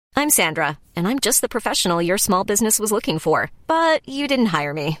I'm Sandra, and I'm just the professional your small business was looking for. But you didn't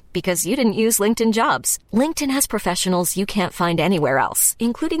hire me because you didn't use LinkedIn Jobs. LinkedIn has professionals you can't find anywhere else,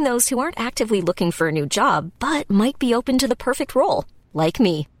 including those who aren't actively looking for a new job, but might be open to the perfect role, like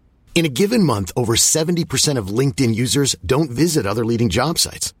me. In a given month, over 70% of LinkedIn users don't visit other leading job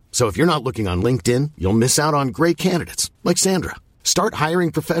sites. So if you're not looking on LinkedIn, you'll miss out on great candidates like Sandra. Start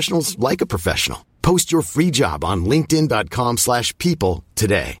hiring professionals like a professional. Post your free job on linkedin.com/people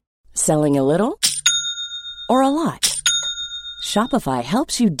today. Selling a little or a lot? Shopify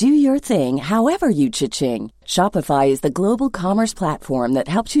helps you do your thing however you cha-ching. Shopify is the global commerce platform that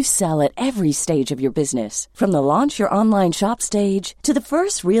helps you sell at every stage of your business. From the launch your online shop stage to the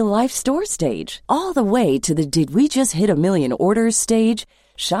first real-life store stage, all the way to the did we just hit a million orders stage.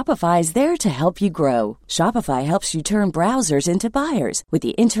 Shopify is there to help you grow. Shopify helps you turn browsers into buyers with the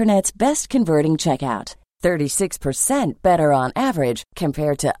internet's best converting checkout. 36% better on average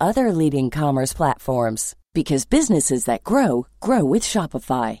compared to other leading commerce platforms. Because businesses that grow, grow with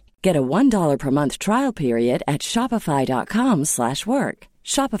Shopify. Get a $1 per month trial period at shopify.com/work.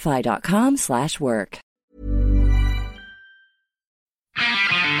 Shopify.com/work.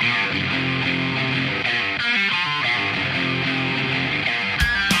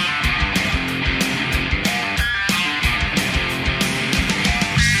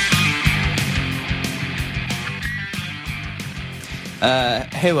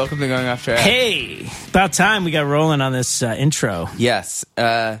 Hey, welcome to Going Off Track. Hey, about time we got rolling on this intro. Yes,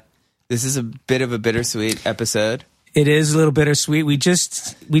 this is a bit of a bittersweet episode. It is a little bittersweet. We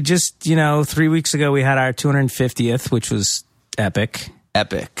just 3 weeks ago we had our 250th, which was epic.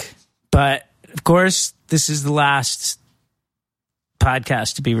 Epic. But of course, this is the last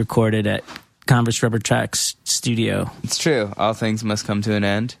podcast to be recorded at Converse Rubber Tracks studio. It's true. All things must come to an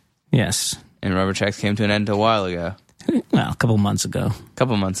end. Yes. And Rubber Tracks came to an end a while ago. Well, a couple months ago.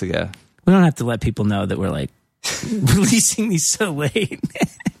 We don't have to let people know that we're like releasing these so late.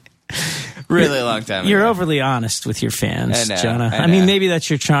 Really a long time ago. You're overly honest with your fans, Jonah. I mean, maybe that's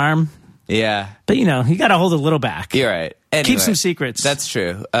your charm. Yeah. But, you got to hold a little back. You're right. Anyway, keep some secrets. That's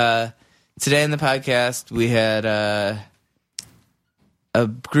true. Today in the podcast, we had a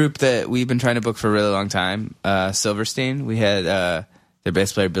group that we've been trying to book for a really long time, Silverstein. We had their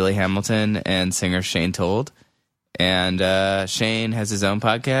bass player, Billy Hamilton, and singer Shane Told. And Shane has his own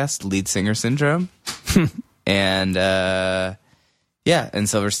podcast, Lead Singer Syndrome. And and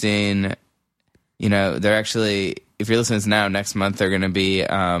Silverstein, they're actually, if you're listening to this now, next month they're going to be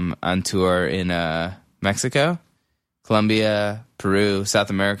on tour in Mexico, Colombia, Peru, South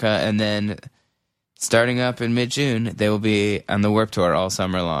America, and then starting up in mid-June, they will be on the Warped Tour all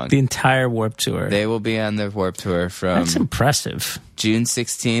summer long. The entire Warped Tour. They will be on the Warped Tour from... That's impressive. June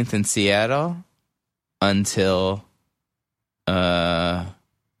 16th in Seattle until...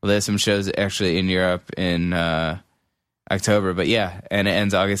 there's some shows actually in Europe in October, but yeah, and it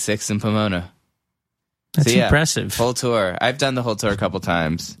ends August 6th in Pomona. That's impressive. Whole tour. I've done the whole tour a couple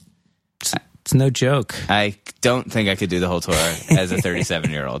times. It's no joke. I don't think I could do the whole tour as a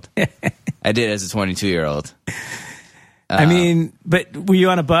 37-year-old. I did as a 22-year-old. I mean, but were you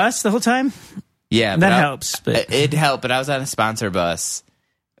on a bus the whole time? Yeah. That helps. But it helped, but I was on a sponsor bus.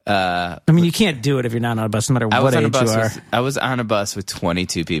 I mean, you can't do it if you're not on a bus, no matter what age you are. I was on a bus with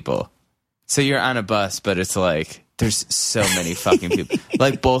 22 people. So you're on a bus, but it's like, there's so many fucking people.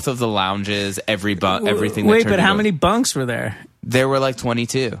 Like both of the lounges, everything. Wait, but how many bunks were there? There were like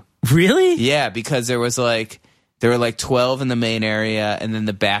 22. Really? Yeah, because there were like 12 in the main area, and then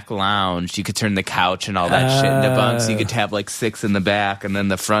the back lounge, you could turn the couch and all that shit into bunks. You could have like 6 in the back, and then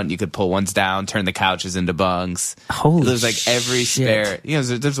the front, you could pull ones down, turn the couches into bunks. Holy There's like every spare,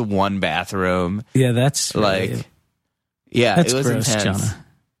 there's one bathroom. Yeah, that's like, that's it was gross, intense.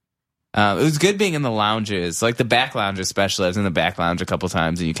 It was good being in the lounges, like the back lounge especially. I was in the back lounge a couple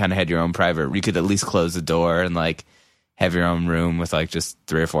times, and you kind of had your own private, you could at least close the door and like have your own room with like just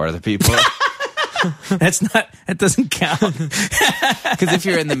 3 or 4 other people. That doesn't count. Because if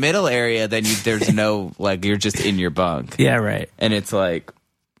you're in the middle area, then there's no, like, you're just in your bunk. Yeah, right. And it's like,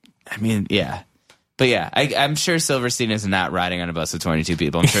 I mean, yeah. But yeah, I'm sure Silverstein is not riding on a bus with 22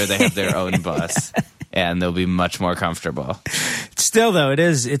 people. I'm sure they have their own bus, and they'll be much more comfortable. Still, though,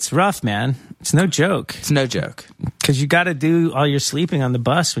 it's rough, man. It's no joke. It's no joke. Because you got to do all your sleeping on the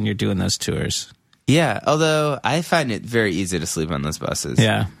bus when you're doing those tours. Yeah, although I find it very easy to sleep on those buses.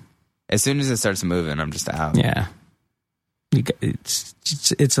 Yeah. As soon as it starts moving, I'm just out. Yeah.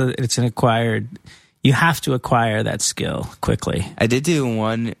 It's an acquired... You have to acquire that skill quickly. I did do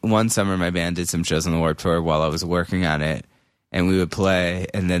one summer, my band did some shows on the Warped Tour while I was working on it, and we would play,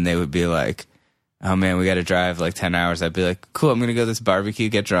 and then they would be like, oh man, we got to drive like 10 hours, I'd be like, cool, I'm going to go to this barbecue,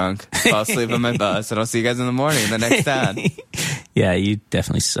 get drunk, fall asleep on my bus, and I'll see you guys in the morning in the next town. Yeah, you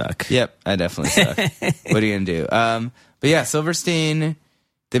definitely suck. Yep, I definitely suck. What are you going to do? But yeah, Silverstein,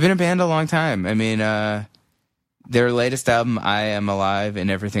 they've been a band a long time. I mean, their latest album, I Am Alive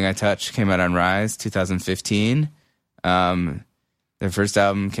and Everything I Touch, came out on Rise 2015. Their first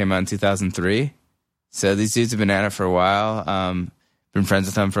album came out in 2003. So these dudes have been at it for a while. Been friends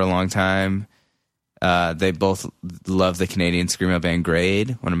with them for a long time. They both love the Canadian screamo band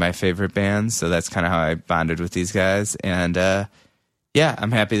Grade, one of my favorite bands. So that's kind of how I bonded with these guys. And yeah,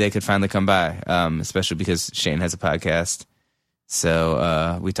 I'm happy they could finally come by, especially because Shane has a podcast.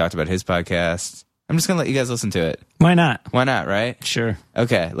 So we talked about his podcast. I'm just going to let you guys listen to it. Why not? Why not, right? Sure.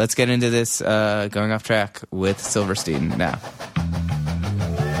 Okay, let's get into this going off track with Silverstein now.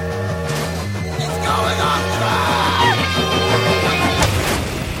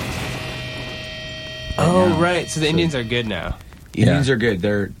 Oh, right. So the Indians are good now. Indians are good.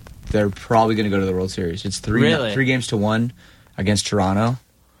 They're probably going to go to the World Series. It's 3 games to 1 against Toronto.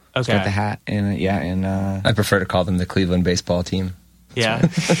 Okay. Got the hat and I prefer to call them the Cleveland baseball team. Yeah.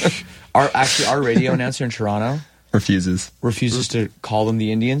 Our radio announcer in Toronto Refuses to call them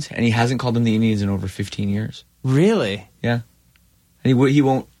the Indians, and he hasn't called them the Indians in over 15 years. Really? Yeah. And he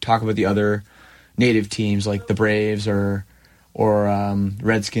won't talk about the other native teams like the Braves or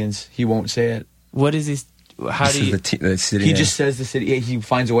Redskins. He won't say it. What is he? How do you? the city He name. just says the city. Yeah, he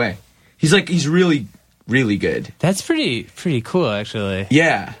finds a way. He's really, really good. That's pretty cool, actually.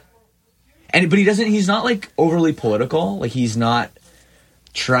 Yeah. But he's not like overly political. Like he's not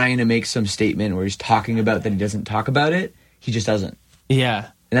trying to make some statement where he's talking about that he doesn't talk about it. He just doesn't. Yeah.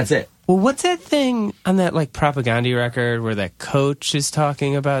 And that's it. Well, what's that thing on that like Propaganda record where that coach is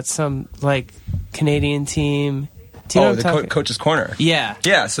talking about some like Canadian team? Do you know what I'm talking- Coach's Corner. Yeah.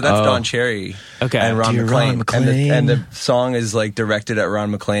 Yeah, so that's Don Cherry Okay. and Ron Dear McClain. Ron McClain. And the song is like directed at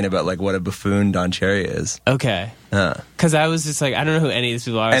Ron McClain about like what a buffoon Don Cherry is. Okay. Because I was just like, I don't know who any of these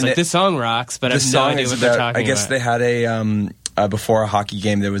people are. I was And like, this song rocks, but I have no idea what they're talking about. I guess they had a before a hockey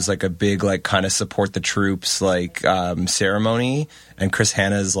game, there was like a big like kind of support the troops like ceremony, and Chris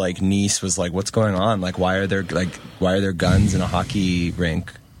Hanna's like niece was like, "What's going on? Like, why are there guns in a hockey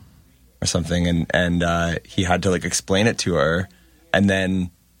rink or something?" And he had to like explain it to her, and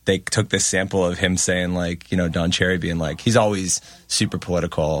then they took this sample of him saying like, you know, Don Cherry being like, he's always super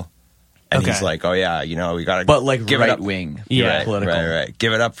political. And he's like, oh yeah, you know, we gotta, But like give it right up. wing, Yeah. political. Right.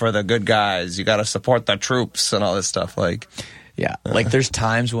 Give it up for the good guys. You gotta support the troops and all this stuff. Like, Yeah, like there's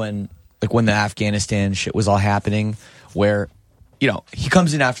times when the Afghanistan shit was all happening, where, you know, he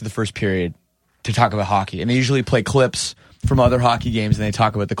comes in after the first period to talk about hockey, and they usually play clips from other hockey games, and they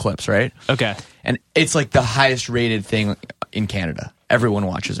talk about the clips, right? Okay. And it's like the highest rated thing in Canada. Everyone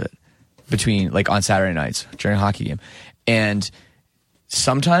watches it on Saturday nights during a hockey game, and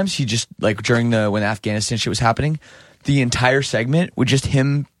sometimes he just like when the Afghanistan shit was happening, the entire segment was just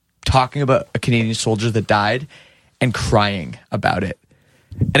him talking about a Canadian soldier that died and crying about it.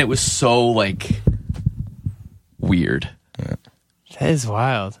 And it was so like weird. That is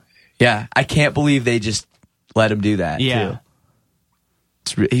wild. Yeah, I can't believe they just let him do that. Yeah.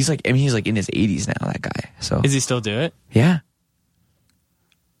 Too. He's like in his 80s now, that guy. So Does he still do it? yeah.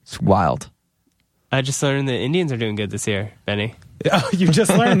 It's wild. I just learned the Indians are doing good this year, Benny. Oh, you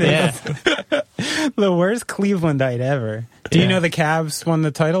just learned it. Yeah. The worst Clevelandite ever. Do you know the Cavs won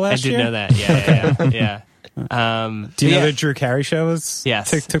the title I last did year? know that. Yeah. Do you know yeah. the Drew Carey show was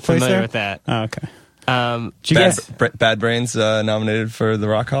Yes. took place Familiar there? with that. Oh, okay. Do you guys? Bad Brains nominated for the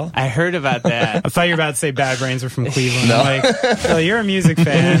Rock Hall. I heard about that. I thought you were about to say Bad Brains were from Cleveland. No. Like, you're a music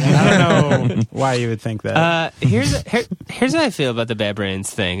fan. I don't know why you would think that. Here's how I feel about the Bad Brains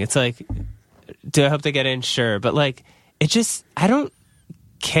thing. It's like, do I hope they get in? Sure, but like, I don't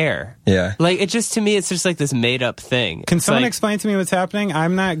care. Yeah. Like, it just, to me, it's just like this made up thing. Can It's someone like, explain to me what's happening?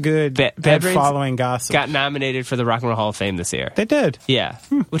 I'm not good Bad at Brains following gossip. got nominated for the Rock and Roll Hall of Fame this year. They did. Yeah.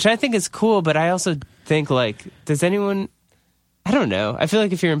 Which I think is cool, but I also think, like, does anyone... I don't know. I feel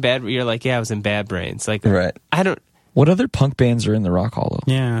like if you're in Bad... You're like, yeah, I was in Bad Brains. Like, Right. I don't... What other punk bands are in the Rock Hall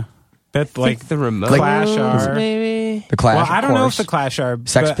though? Yeah. But Like like the Remote Clash are. maybe? The Clash. Well, I of don't know if course. the Clash are.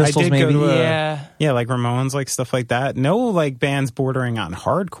 Sex but Pistols, I did maybe? Go to Yeah. like Ramones, like stuff like that. No, like bands bordering on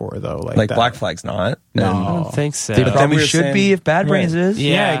hardcore though, like Like that. Black Flag's not. No. And I don't think so. They But then probably we were should saying- be if Bad Brains Right. is.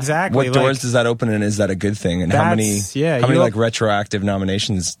 Yeah, Yeah. exactly. What doors does that open, and is that a good thing? And how many? That's- yeah, how many you like op- retroactive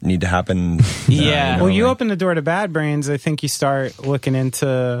nominations need to happen? Yeah. Well, you like- open the door to Bad Brains. I think you start looking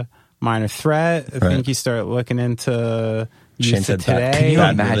into Minor Threat. I think you start looking into Shane Youth said of Today. Bad- Can you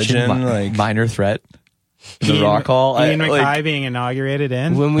Bad imagine Religion, like- Minor Threat? The Rock Hall. Ian MacKay being inaugurated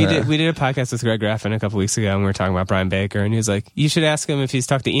in. When we did a podcast with Greg Graffin a couple weeks ago, and we were talking about Brian Baker, and he was like, "You should ask him if he's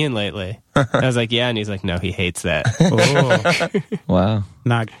talked to Ian lately." I was like, "Yeah," and he's like, "No, he hates that." Wow.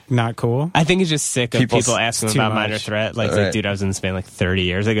 Not cool. I think he's just sick of people asking him too about much. Minor Threat. Like, dude, I was in Spain like 30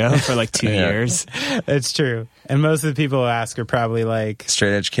 years ago for like 2 years. It's true. And most of the people who ask are probably like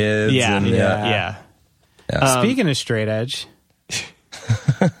Straight edge kids. Yeah. Speaking of straight edge,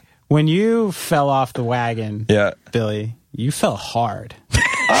 when you fell off the wagon, Billy, you fell hard.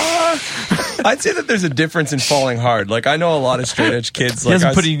 I'd say that there's a difference in falling hard. Like, I know a lot of straight edge kids. He Like,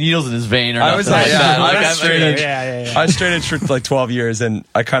 hasn't put any needles in his vein or nothing. I was like, I was straight edge. Yeah. I was straight edge for like 12 years, and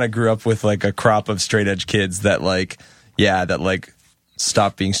I kind of grew up with like a crop of straight edge kids that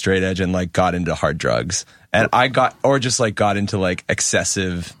stopped being straight edge and like got into hard drugs. And got into like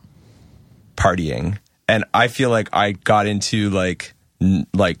excessive partying. And I feel like I got into like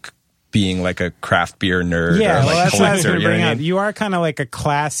being like a craft beer nerd. Yeah, or, well, that's what I was going to bring up. I mean? You are kind of like a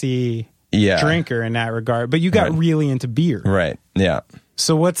classy drinker in that regard, but you got really into beer. Right, yeah.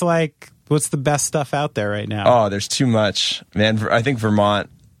 So what's the best stuff out there right now? Oh, there's too much. Man, I think Vermont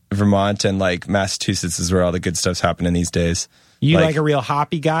and like Massachusetts is where all the good stuff's happening these days. You like a real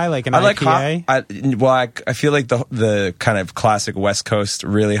hoppy guy, like an IPA? I feel like the kind of classic West Coast,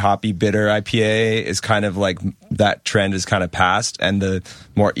 really hoppy, bitter IPA is kind of like, that trend is kind of past, and the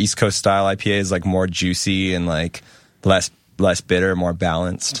more East Coast style IPA is like more juicy and like less bitter, more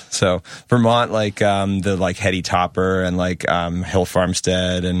balanced. So Vermont, like the like Heady Topper and like Hill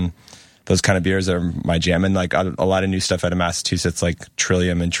Farmstead and those kind of beers are my jam. And like a lot of new stuff out of Massachusetts, like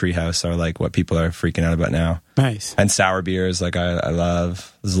Trillium and Treehouse, are like what people are freaking out about now. Nice. And sour beers, like I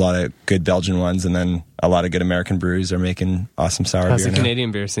love. There's a lot of good Belgian ones, and then a lot of good American breweries are making awesome sour How's beer the now.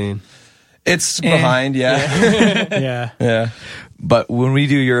 Canadian beer scene? It's behind, Yeah. But when we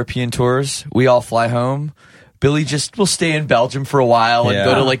do European tours, we all fly home. Billy just will stay in Belgium for a while and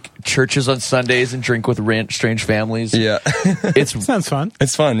go to like churches on Sundays and drink with strange families. Yeah. Sounds fun.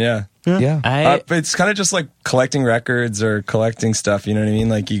 It's fun, yeah. It's kind of just like collecting records or collecting stuff, you know what I mean?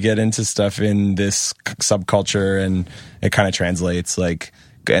 Like, you get into stuff in this subculture and it kind of translates, like,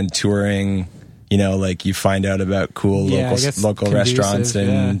 and touring, you know, like you find out about cool local restaurants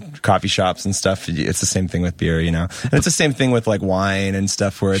and coffee shops and stuff. It's the same thing with beer, you know. And it's the same thing with like wine and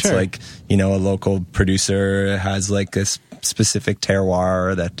stuff, where it's like, you know, a local producer has like a specific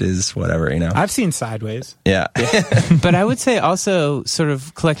terroir that is whatever, you know. I've seen Sideways. Yeah. But I would say also sort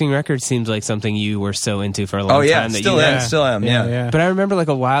of collecting records seems like something you were so into for a long time. Still am. But I remember like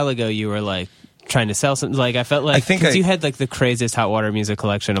a while ago you were like trying to sell something. Like, I felt like, because you had like the craziest hot water music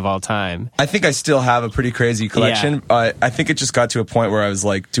collection of all time. I think I still have a pretty crazy collection. I think it just got to a point where I was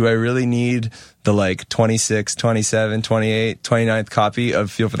like, do I really need the like 26, 27, 28, 29th copy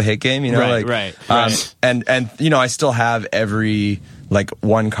of Feel for the Hate Game? You know, right. And you know, I still have every like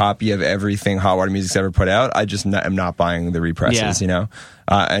one copy of everything Hot Water Music's ever put out. I just am not buying the represses, you know,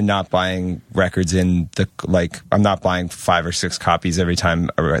 and not buying records in the, like, I'm not buying 5 or 6 copies every time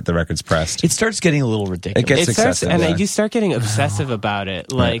the record's pressed. It starts getting a little ridiculous. It gets excessive. And you start getting obsessive about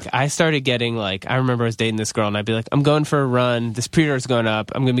it. Like, I started getting like, I remember I was dating this girl and I'd be like, I'm going for a run. This pre-order's going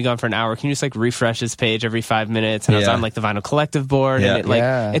up. I'm going to be gone for an hour. Can you just like refresh this page every 5 minutes? And I was on like the Vinyl Collective board and it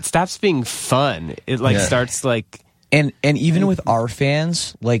like, it stops being fun. It like starts like, And even with our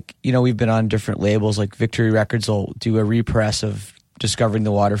fans, like, you know, we've been on different labels, like Victory Records will do a repress of Discovering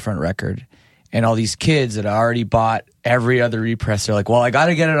the Waterfront record. And all these kids that already bought every other repress, they're like, well, I got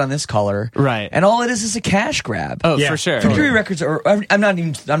to get it on this color. Right. And all it is a cash grab. Oh, for sure. Victory Records are, I'm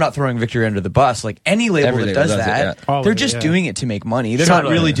not throwing Victory under the bus. Like, any label that does that, they're just doing it to make money. They're not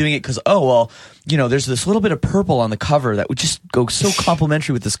really doing it because, oh, well, you know, there's this little bit of purple on the cover that would just go so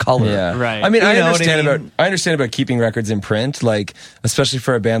complimentary with this color. Yeah. Right. I mean, I understand about keeping records in print, like, especially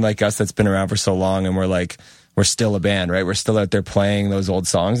for a band like us that's been around for so long, and we're still a band, right? We're still out there playing those old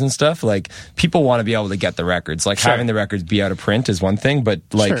songs and stuff. Like, people want to be able to get the records. Like, having the records be out of print is one thing, but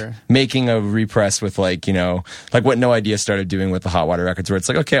like making a repress with, like, you know, like what No Idea started doing with the Hot Water records, where it's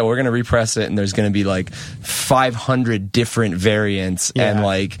like, okay, well, we're going to repress it and there's going to be like 500 different variants and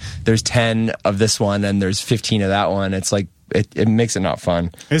like there's 10 of this one and there's 15 of that one. It's like, it makes it not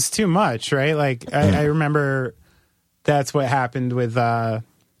fun. It's too much, right? Like, I remember that's what happened with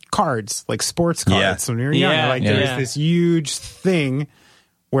cards, like sports cards, when we were younger. There was this huge thing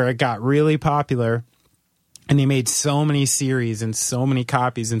where it got really popular, and they made so many series and so many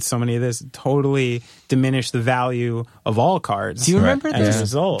copies and so many of this, totally diminished the value of all cards. Do you remember as a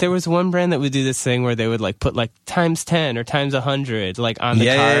result? There was one brand that would do this thing where they would like put like times 10 or times 100 like on the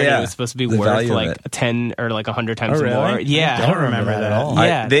card. Yeah. It was supposed to be the worth like 10 or like 100 times really? more. Yeah, I don't remember that at all.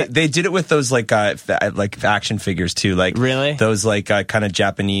 Yeah, they did it with those like action figures too, like really those like kind of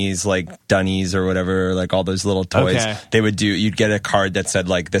Japanese like dunnies or whatever, like all those little toys. Okay. They would do. You'd get a card that said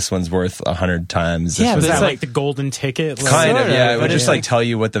like this one's worth 100 times. This Yeah, one's Was but that it's like the golden ticket? kind of, yeah. It would but just it's like tell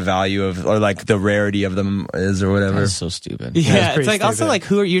you what the value of or like the rarity of them is or whatever. That's so stupid. Yeah, it's pretty like also stupid.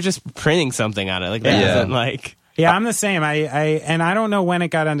 like you're just printing something on it. Like that Yeah. doesn't like. Yeah, I'm the same. I don't know when it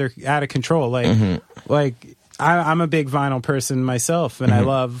got out of control. Like, I'm a big vinyl person myself, and I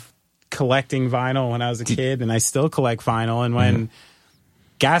love collecting vinyl when I was a kid, and I still collect vinyl. And when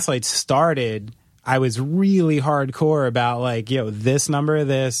Gaslight started, I was really hardcore about like, this number of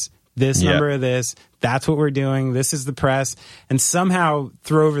this number of this. That's what we're doing. This is the press. And somehow,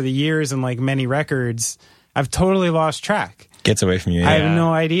 through over the years and like many records, I've totally lost track. Gets away from you. I have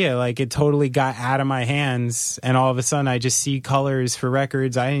no idea. Like, it totally got out of my hands, and all of a sudden I just see colors for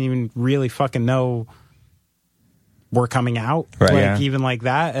records I didn't even really fucking know were coming out. Right. Like, even like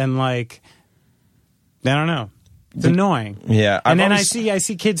that. And like, I don't know. It's annoying. Yeah. And then I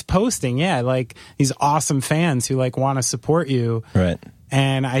see kids posting, like these awesome fans who like want to support you. Right.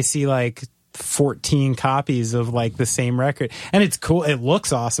 And I see like 14 copies of like the same record. And it's cool. It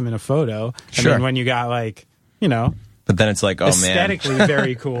looks awesome in a photo. Sure. And then when you got like, But then it's like, oh man, aesthetically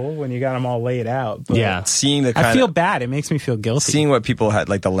very cool when you got them all laid out. But seeing the I feel bad. It makes me feel guilty. seeing what people had,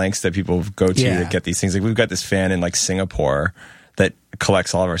 like the lengths that people go to to get these things. Like we've got this fan in like Singapore that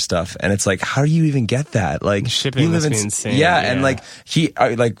collects all of our stuff, and it's like, how do you even get that? Like shipping you live must be insane. Yeah, and like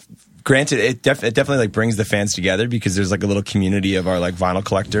granted, it definitely like brings the fans together because there's like a little community of our like vinyl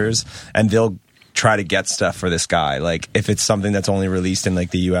collectors, and they'll try to get stuff for this guy. Like if it's something that's only released in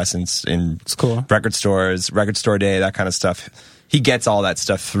like the US and in it's cool. record stores, record store day, that kind of stuff. He gets all that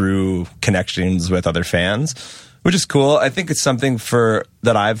stuff through connections with other fans, which is cool. I think it's something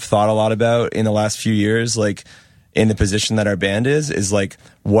that I've thought a lot about in the last few years, like in the position that our band is like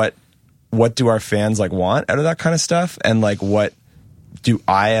what do our fans like want out of that kind of stuff, and like what do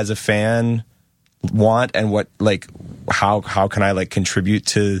I as a fan want, and what like how can I like contribute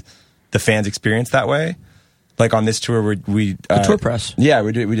to the fans' experience that way? Like on this tour, we tour press. Yeah,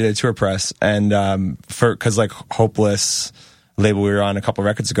 we did a tour press, and because like Hopeless label we were on a couple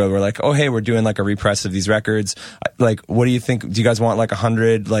records ago, we're like, oh hey, we're doing like a repress of these records. Like, what do you think? Do you guys want like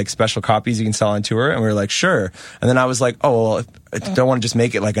 100 like special copies you can sell on tour? And we were like, sure. And then I was like, oh well, I don't want to just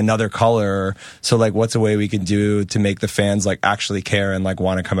make it like another color. So like, what's a way we can do to make the fans like actually care and like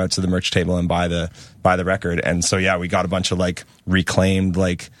want to come out to the merch table and buy the record? And so yeah, we got a bunch of like reclaimed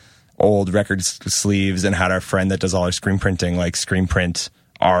like old record sleeves, and had our friend that does all our screen printing like screen print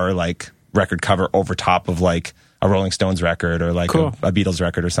our like record cover over top of like a Rolling Stones record or like cool. a Beatles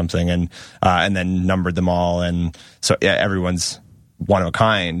record or something, and then numbered them all, and so yeah, everyone's one of a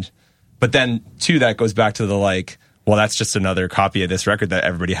kind. But then too, that goes back to the like, well, that's just another copy of this record that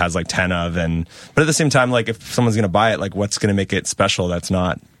everybody has like 10 of, but at the same time, like if someone's gonna buy it, like what's gonna make it special? That's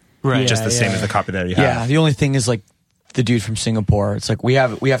not just the same as the copy that you have. Yeah, the only thing is like the dude from Singapore. It's like we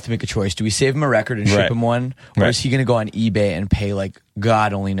have to make a choice. Do we save him a record and ship him one, or is he going to go on eBay and pay like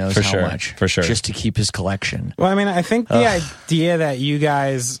God only knows how much for sure just to keep his collection? Well, I mean, I think the idea that you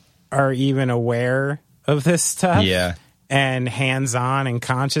guys are even aware of this stuff, and hands-on and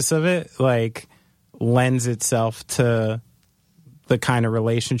conscious of it, like lends itself to the kind of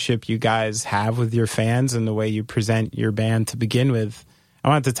relationship you guys have with your fans and the way you present your band to begin with. I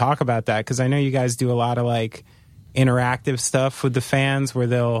wanted to talk about that because I know you guys do a lot of like interactive stuff with the fans where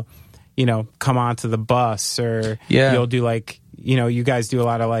they'll, come onto the bus, or you'll do like, you guys do a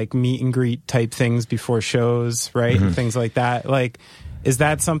lot of like meet and greet type things before shows, right? And things like that. Like, is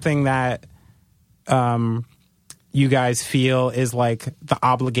that something that you guys feel is like the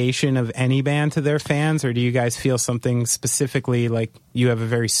obligation of any band to their fans, or do you guys feel something specifically like you have a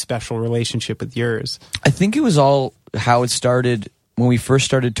very special relationship with yours? I think it was all how it started when we first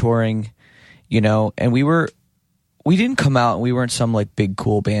started touring, and we didn't come out and we weren't some like big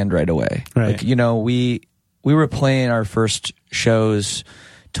cool band right away. Right. Like, we were playing our first shows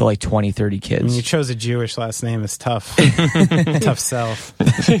to like 20, 30 kids. I mean, you chose a Jewish last name. It's tough. Tough sell.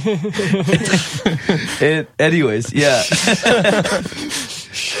 Anyways, yeah.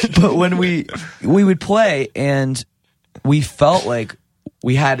 But when we would play and we felt like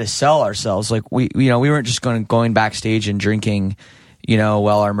we had to sell ourselves, like we weren't just going backstage and drinking,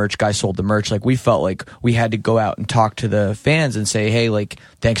 while our merch guy sold the merch. Like we felt like we had to go out and talk to the fans and say, hey, like,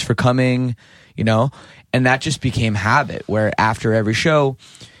 thanks for coming, And that just became habit, where after every show,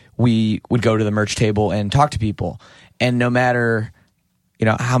 we would go to the merch table and talk to people. And no matter,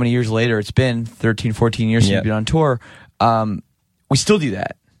 how many years later it's been, 13, 14 years since we've been on tour, we still do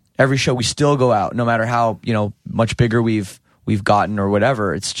that. Every show we still go out, no matter how, much bigger we've gotten or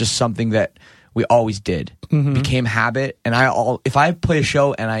whatever. It's just something that we always did. Became habit. And if I play a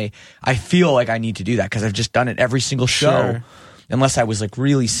show and I feel like I need to do that because I've just done it every single show. Sure. Unless I was like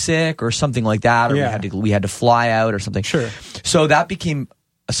really sick or something like that, or we had to fly out or something. Sure. So that became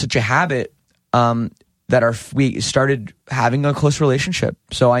such a habit that we started having a close relationship.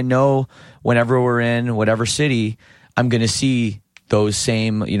 So I know whenever we're in whatever city, I'm going to see those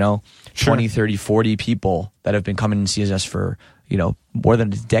same, 20, 30, 40 people that have been coming and seeing us for, more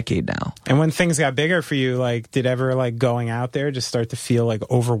than a decade now. And when things got bigger for you, like, did ever like going out there just start to feel like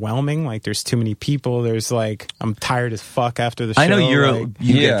overwhelming? Like there's too many people. There's like, I'm tired as fuck after the show. I know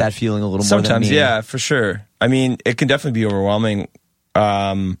you get that feeling a little sometimes, more than me. Yeah, for sure. I mean, it can definitely be overwhelming.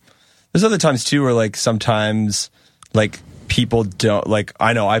 There's other times too where like sometimes like people don't like.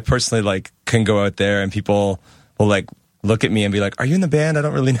 I know I personally like can go out there and people will like look at me and be like, "Are you in the band?" I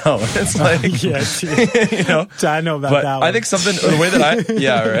don't really know. It's like, I know about that one. I think the way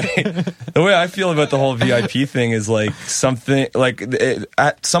that the way I feel about the whole VIP thing is like something like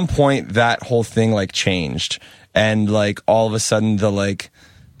at some point that whole thing like changed, and like all of a sudden the like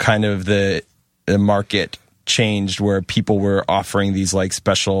kind of the market changed where people were offering these like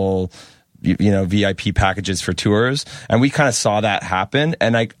special VIP packages for tours, and we kind of saw that happen.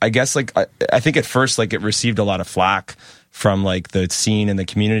 And I guess like I think at first like it received a lot of flack from like the scene and the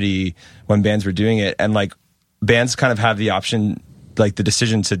community when bands were doing it, and like bands kind of have the option, like the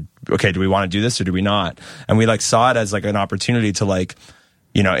decision to, okay, do we want to do this or do we not? And we like saw it as like an opportunity to like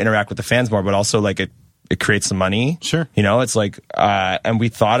interact with the fans more, but also like it creates some money. Sure. It's like, and we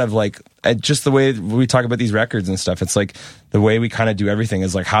thought of like, just the way we talk about these records and stuff, it's like the way we kind of do everything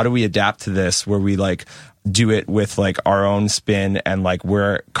is like, how do we adapt to this where we like do it with like our own spin and like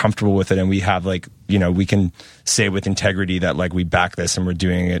we're comfortable with it, and we have like, we can say with integrity that like we back this and we're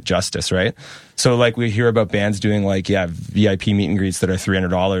doing it justice, right? So like we hear about bands doing like, VIP meet and greets that are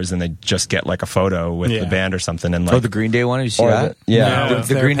 $300 and they just get like a photo with the band or something. And like, the Green Day one, have you seen that?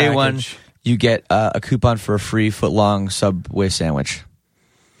 The Green Day one, you get a coupon for a free foot-long Subway sandwich.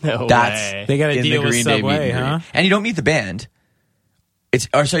 No way. They got a deal with Subway, huh? And you don't meet the band. It's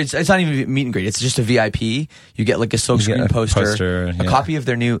not even a meet and greet. It's just a VIP. You get like a silkscreen poster, a copy of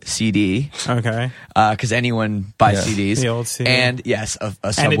their new CD. Okay. Because anyone buys CDs. The old CD. And yes,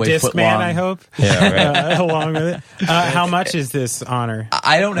 a Subway and a disc man, I hope. Yeah, right. Along with it. How much is this honor?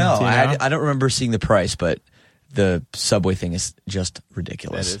 I don't know. Do you know? I don't remember seeing the price, but the Subway thing is just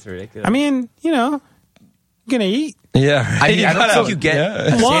ridiculous. That is ridiculous. I mean, you're gonna eat. Yeah, right. I don't think you get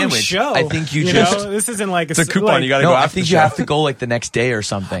a long sandwich. show. I think you this isn't like it's a coupon. You got to go. I think you have to go like the next day or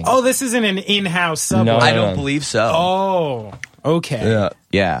something. Oh, this isn't an in-house Subway. No. I don't believe so. Oh, okay.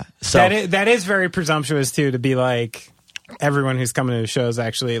 Yeah. So that is very presumptuous too, to be like everyone who's coming to the show is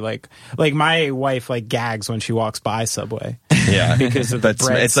actually like my wife like gags when she walks by Subway. Yeah, because of the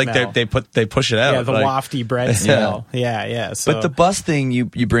bread it's smell. like they push it out. Yeah, the like, wafty bread smell. Yeah. So. But the bus thing you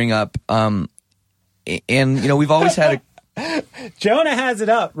bring up, and we've always had Jonah has it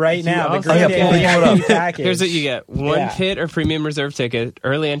up right now. The also Green Day get- VIP package. Here's what you get: one pit or premium reserve ticket,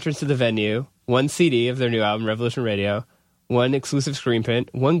 early entrance to the venue, one CD of their new album Revolution Radio, one exclusive screen print,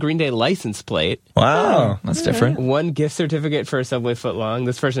 one Green Day license plate. Wow, that's different. One gift certificate for a Subway footlong.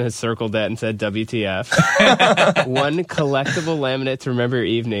 This person has circled that and said WTF. One collectible laminate to remember your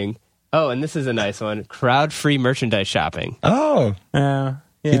evening. Oh, and this is a nice one: crowd-free merchandise shopping. Oh,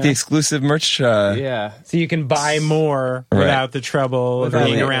 Yeah. Get the exclusive merch. Yeah. So you can buy more without the trouble of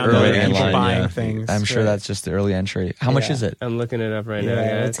being around other people buying things. I'm sure that's just the early entry. How much is it? I'm looking it up right now.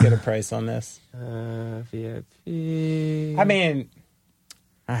 Yeah, let's get a price on this. VIP. I mean,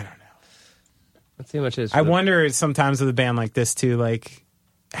 I don't know. Let's see how much it is. I wonder sometimes with a band like this too, like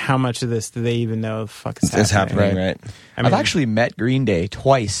how much of this do they even know the fuck is happening? It's happening, right? I mean, I've actually met Green Day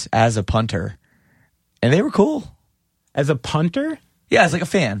twice as a punter, and they were cool. as a punter. Yeah, as like a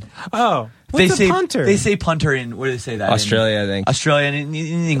fan. Oh, what's a punter? They say punter in, where do they say that? Australia, I think. Australia and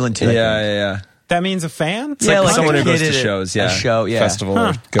in England too. Yeah. That means a fan? It's like someone who a goes kid to at shows, a show, festival.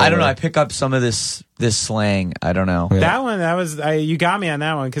 I don't know. I pick up some of this slang. I don't know. That one, you got me on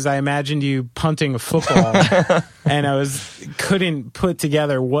that one because I imagined you punting a football, and I couldn't put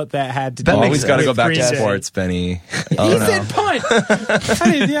together what that had to do. Always got to go back to Green Day. sports, Benny. He said punt.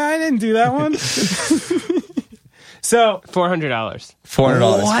 I didn't do that one. So $400. $400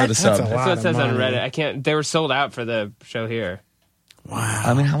 for the sub. That's a lot That's what it says of on money. Reddit. They were sold out for the show here. Wow.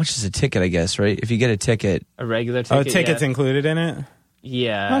 I mean, how much is a ticket, I guess, right? If you get a ticket. A regular ticket. Oh, tickets included in it?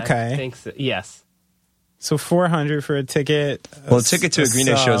 Yeah. Okay. I think so. Yes. So $400 for a ticket. Well, a ticket to a Green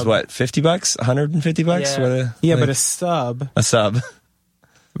Day show is what, $50? $150? Yeah. But a sub. A sub.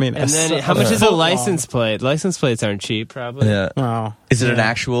 I mean, and then how much is a license plate? License plates aren't cheap, probably. Yeah. Oh. Is it an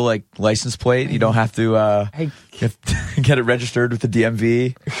actual like license plate? You don't have to get it registered with the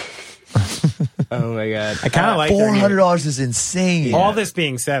DMV. Oh my god! I kind of like $400 is insane. All this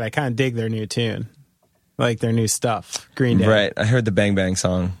being said, I kind of dig their new tune, like their new stuff. Green Day. Right. I heard the Bang Bang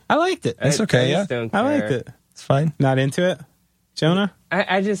song. I liked it. It's okay. Yeah. I liked it. It's fine. Not into it, Jonah.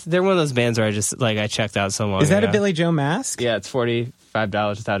 I just they're one of those bands where I checked out so long. Is that ago. a Billy Joe mask? Yeah, it's $45.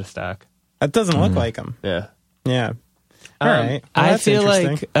 It's out of stock. That doesn't look like him. Yeah. Yeah. All right. Well, I that's feel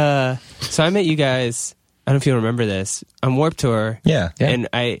interesting. like so I met you guys. I don't know if you remember this on Warped Tour. Yeah. And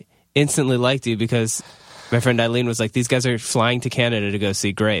I instantly liked you because my friend Eileen was like, "These guys are flying to Canada to go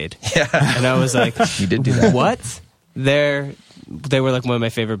see Grade." Yeah. And I was like, You did do that. What? They were like one of my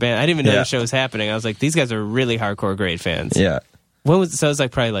favorite bands. I didn't even know the show was happening. I was like, these guys are really hardcore Grade fans. Yeah. When was so? It was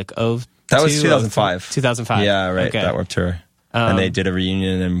like probably like That was 2005. 2005. Yeah, right. Okay. That Warped Tour. And they did a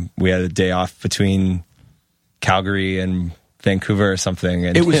reunion, and we had a day off between Calgary and Vancouver or something.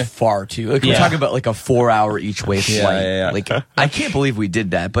 And It was far too. Like we're talking about like a 4-hour each way flight. Yeah. Like I can't believe we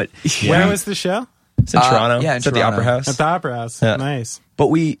did that. But Where was the show? It's in Toronto. Yeah, in it's at the Toronto. Opera House. At the Opera House. Yeah. Nice. But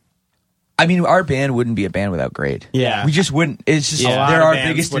I mean, our band wouldn't be a band without Grade. Yeah. We just wouldn't. It's just A lot they're of our bands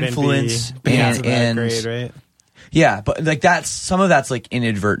biggest wouldn't be influence. bands without And Grade, right? yeah, but like some of that's like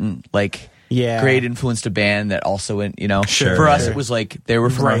inadvertent. Like Grade influenced a band that also went. Sure, for us sure. it was like they were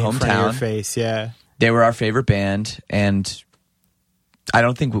from Right our in front of your hometown. face, yeah. They were our favorite band, and I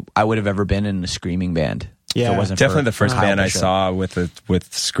don't think I would have ever been in a screaming band. Yeah. if it wasn't Definitely for the first Kyle band I Bishop. saw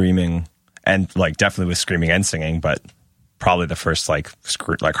with screaming, and like definitely with screaming and singing, but probably the first like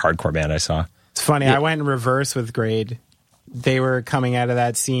hardcore band I saw. It's funny. I went in reverse with Grade. They were coming out of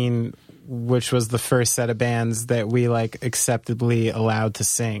that scene, which was the first set of bands that we like acceptably allowed to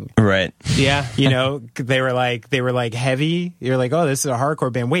sing. Right. Yeah. They were like heavy. You're like, oh, this is a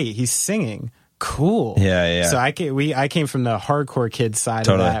hardcore band. Wait, he's singing. Cool. Yeah. So I came from the hardcore kid side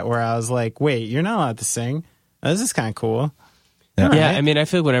Totally. of that, where I was like, wait, you're not allowed to sing. This is kind of cool. Yeah, I mean, I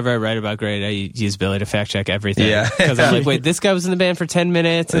feel whenever I write about Grade, I use Billy to fact check everything. Yeah. Because I'm like, wait, this guy was in the band for 10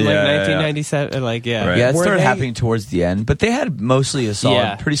 minutes in like Yeah, 1997. Like, yeah. Right. Yeah, it Were started they- happening towards the end, but they had mostly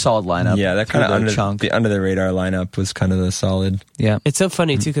a pretty solid lineup. Yeah, that kind of under the radar lineup was kind of the solid. Yeah, It's so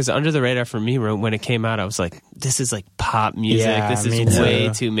funny, too, because Under the Radar for me, when it came out, I was like, this is like pop music. Yeah, this me is too. way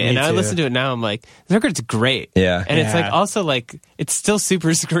too Me man. And I too. listen to it now, I'm like, the record's great. Yeah. And it's like Yeah. also like, it's still super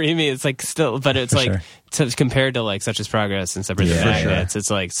screamy. It's like still, but it's like, sure. compared to like Such As Progress and Separate the Yeah, Magnets, it's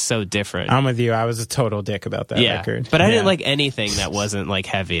like so different. I'm with you. I was a total dick about that record. But I Yeah. didn't like anything that wasn't like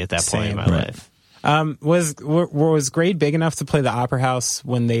heavy at that point in Same. my Right. life. Was Grade big enough to play the Opera House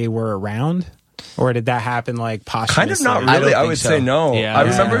when they were around? Or did that happen like posthumously? Kind of not I really. don't I think would so. say no. Yeah. I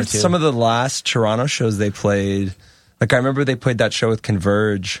Yeah. remember Me too. some of the last Toronto shows they played. Like I remember they played that show with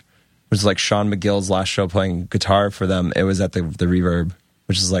Converge, which was like Sean McGill's last show playing guitar for them. It was at the Reverb,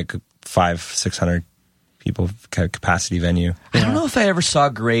 which is like 500-600 people capacity venue. I don't know if I ever saw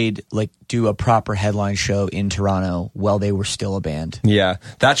Grade like do a proper headline show in Toronto while they were still a band. Yeah,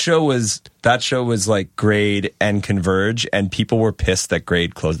 that show was like Grade and Converge, and people were pissed that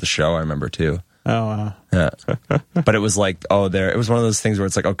Grade closed the show. I remember too. Oh, wow. Yeah, but it was like it was one of those things where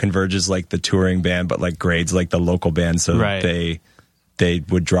it's like, oh, Converge is like the touring band, but like Grade's like the local band, so Right. they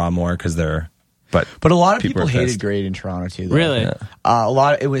would draw more because they're. But But a lot of people are hated pissed. Grade in Toronto too. Though. Really? A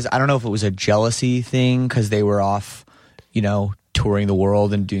lot. It was. I don't know if it was a jealousy thing because they were off, touring the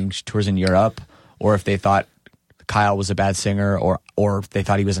world and doing tours in Europe, or if they thought Kyle was a bad singer, or if they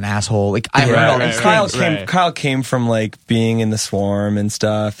thought he was an asshole. Like I heard all these things. Kyle came from like being in the Swarm and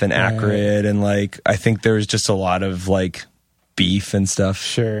stuff and Acrid, and like I think there was just a lot of like beef and stuff.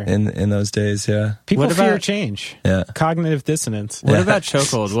 Sure. In those days, yeah. People What fear about- change. Yeah. Cognitive dissonance. What about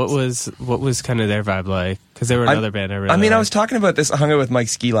Chokehold? What was kind of their vibe like? Because they were another band I really I mean, I liked. was talking about this. I hung out with Mike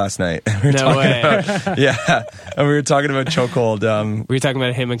Ski last night. We were No talking way. about- yeah, and we were talking about Chokehold. Were you talking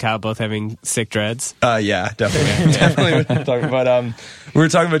about him and Kyle both having sick dreads? Yeah, definitely. Definitely. We were talking about we were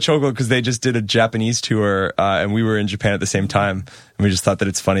talking about Chokehold because they just did a Japanese tour, and we were in Japan at the same time, and we just thought that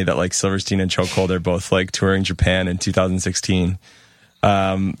it's funny that like Silverstein and Chokehold are both like touring Japan in 2016.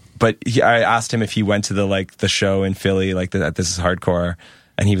 But I asked him if he went to the show in Philly, like at This Is Hardcore,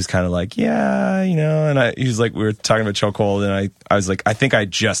 and he was kind of like, yeah, and he was like, we were talking about Chokehold, and I was like, I think I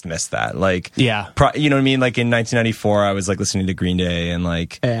just missed that, like, Yeah. you know what I mean? Like in 1994, I was like listening to Green Day, and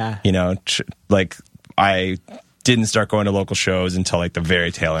like, Yeah. like I didn't start going to local shows until like the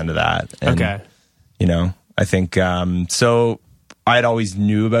very tail end of that. And, Okay. You know, I think so. I'd always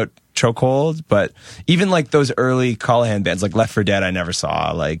knew about Chokehold, but even like those early Callahan bands, like Left for Dead, I never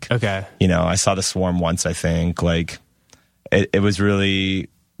saw. Like, Okay. you know, I saw the Swarm once. I think like it was really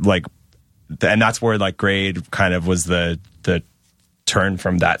like, and that's where like Grade kind of was the turn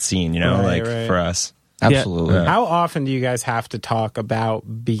from that scene. You know, Right, like right. for us. Absolutely. Yeah. How often do you guys have to talk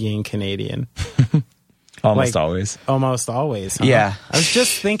about being Canadian? Almost Like, always. Almost always. Huh? Yeah. I was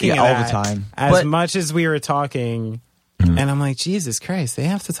just thinking Yeah, of all the that time. As But- much as we were talking, and I'm like, Jesus Christ, they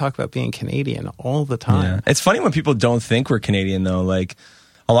have to talk about being Canadian all the time. Yeah. It's funny when people don't think we're Canadian though. Like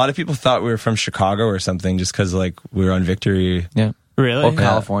a lot of people thought we were from Chicago or something just because like we were on Victory Yeah. Really? Or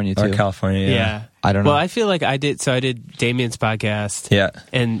California, or too. California. Yeah. I don't know. Well, I feel like I did Damien's podcast. Yeah.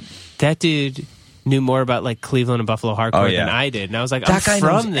 And that dude knew more about like Cleveland and Buffalo hardcore Oh, yeah. than I did. And I was like, That guy I'm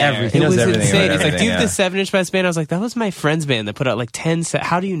knows from there. everything. It He knows was everything insane. about He's like, do you have everything, the 7 Inch Best band? I was like, that was my friend's band that put out like 10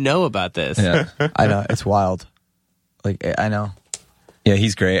 How do you know about this? Yeah. I know. It's wild. Like, I know. Yeah,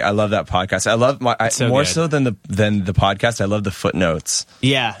 he's great. I love that podcast. I love So more good. so than the podcast. I love the footnotes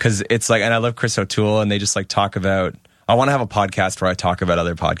Yeah. because it's like, and I love Chris O'Toole, and they just like talk about. I want to have a podcast where I talk about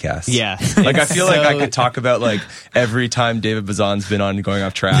other podcasts. Yeah. Like I feel like I So- could talk about like every time David Bazan's been on Going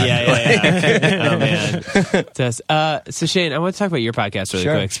Off Track. Yeah. Oh, man. So, Shane, I want to talk about your podcast really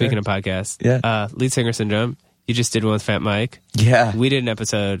Sure, quick. Speaking sure. of podcasts. Yeah. Lead Singer Syndrome. You just did one with Fat Mike. Yeah. We did an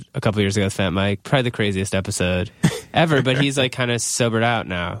episode a couple years ago with Fat Mike. Probably the craziest episode ever, but he's like kind of sobered out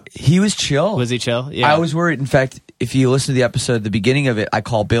now. He was chill. Was he chill? Yeah. I was worried. In fact, if you listen to the episode, the beginning of it, I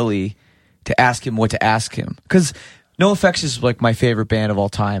call Billy to ask him what to ask him. Because NoFX is like my favorite band of all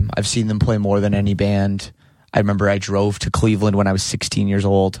time. I've seen them play more than any band. I remember I drove to Cleveland when I was 16 years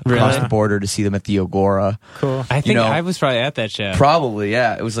old, across Really? the border to see them at the Agora. Cool. I think you know, I was probably at that show. Probably,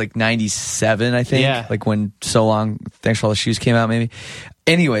 yeah. It was like 97, I think. Yeah. Like when So Long, Thanks for All the Shoes came out, maybe.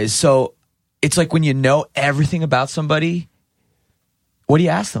 Anyways, so it's like when you know everything about somebody, what do you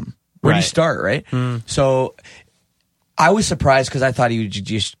ask them? Where do you Right. start, right? So I was surprised because I thought he would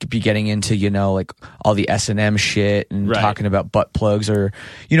just be getting into, you know, like all the S&M shit and Right. talking about butt plugs or,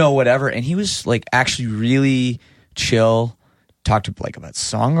 you know, whatever. And he was like actually really chill, talked like about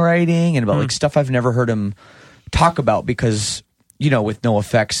songwriting and about like stuff I've never heard him talk about because, you know, with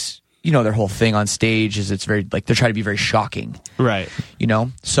NoFX, you know, their whole thing on stage is it's very like they're trying to be very shocking, Right. you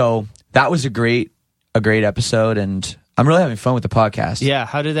know? So that was a great episode and I'm really having fun with the podcast. Yeah.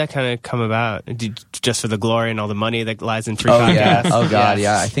 How did that kind of come about? Just for the glory and all the money that lies in free Oh podcasts? yeah. Oh god,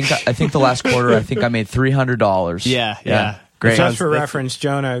 yeah. I think the last quarter I think I made $300. Yeah. Great. Just for reference,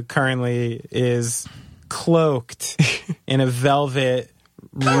 Jonah currently is cloaked in a velvet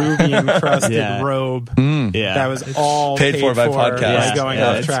ruby encrusted Yeah. robe Yeah. that was all Paid for by podcast. by Going Yeah,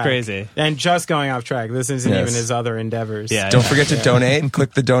 Off it's Track. crazy. And just Going Off Track. This isn't Yes. even his other endeavors. Yeah. Don't forget to donate.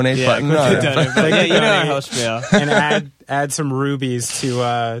 Click the donate button. Yeah, you know our host spiel. And add some rubies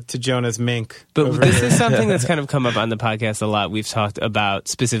to Jonah's mink. But over this here. is something that's kind of come up on the podcast a lot. We've talked about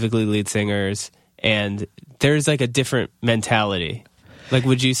specifically lead singers, and there's like a different mentality. Like,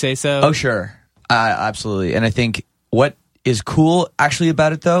 would you say so? Oh sure. Absolutely. And I think what is cool actually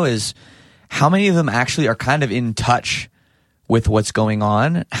about it though is how many of them actually are kind of in touch with what's going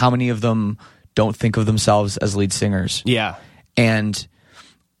on. How many of them don't think of themselves as lead singers. Yeah. And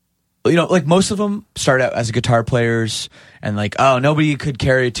you know, like most of them start out as guitar players and like, oh, nobody could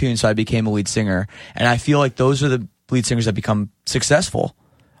carry a tune, so I became a lead singer. And I feel like those are the lead singers that become successful,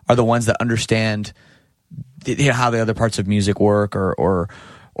 are the ones that understand how the other parts of music work or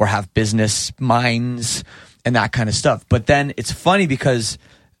have business minds and that kind of stuff. But then it's funny because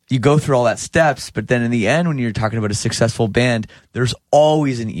you go through all that steps, but then in the end, when you're talking about a successful band, there's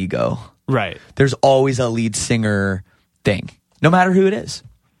always an ego. Right. There's always a lead singer thing, no matter who it is.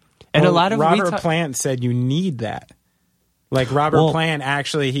 And Well, a lot of Robert Plant said you need that. Like Robert Plant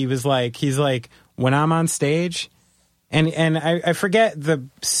actually, he's like, when I'm on stage, and I forget the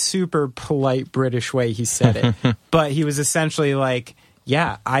super polite British way he said it, but he was essentially like,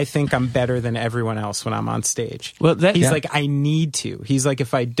 yeah, I think I'm better than everyone else when I'm on stage. Well, he's like, I need to. He's like,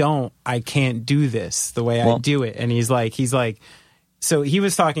 if I don't, I can't do this the way I do it. And he's like, so he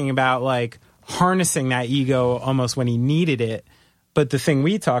was talking about like harnessing that ego almost when he needed it. But the thing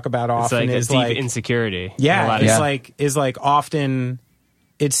we talk about it's often like is a deep like insecurity. yeah, A lot of- is like often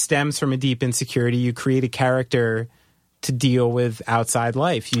it stems from a deep insecurity. You create a character to deal with outside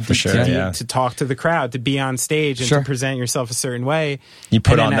life. You to talk to the crowd, to be on stage and to present yourself a certain way. You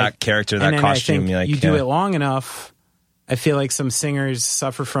put And on then that character, and that then costume. I think you do it long enough. I feel like some singers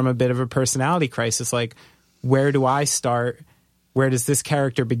suffer from a bit of a personality crisis. Like, where do I start? Where does this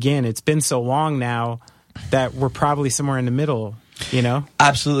character begin? It's been so long now that we're probably somewhere in the middle, you know?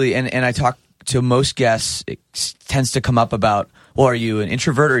 Absolutely. And I talk to most guests, it tends to come up about, well, are you an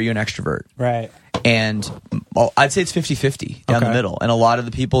introvert or are you an extrovert? Right. And I'd say it's 50-50 down the middle. And a lot of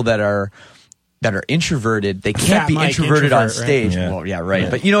the people that are introverted, they can't be introverted on stage. Right? Yeah. Well, yeah, right. Yeah.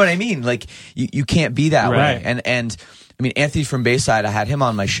 But you know what I mean? Like, you can't be that way. And I mean, Anthony from Bayside, I had him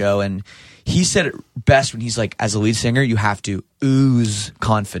on my show, and he said it best when he's like, as a lead singer, you have to ooze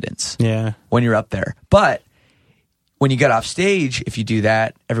confidence when you're up there. But when you get off stage, if you do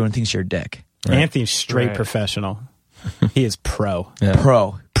that, everyone thinks you're a dick. Right? Anthony's straight professional. He is pro.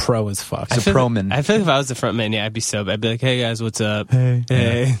 Pro as fuck. It's a pro-man. I feel like if I was the front man, I'd be so bad. I'd be like, hey guys, what's up?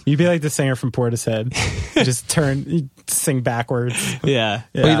 Hey. You'd be like the singer from Portishead. Just sing backwards. Yeah.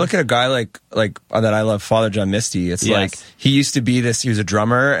 Well, you look at a guy like that I love, Father John Misty. It's like he used to be he was a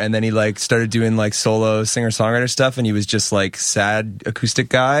drummer, and then he like started doing like solo singer-songwriter stuff, and he was just like sad acoustic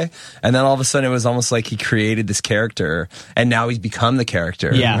guy, and then all of a sudden it was almost like he created this character, and now he's become the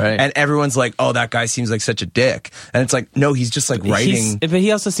character. Yeah. Right? And everyone's like, oh, that guy seems like such a dick, and it's like, no, he's just like writing. But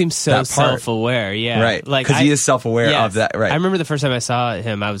he also seems so self-aware. Yeah. Right. Like, because he is self-aware of that. Right. I remember the first time I saw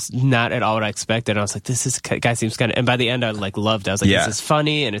him, I was not at all what I expected. I was like, this guy seems kind of, and by the end I like loved it. I was like, this is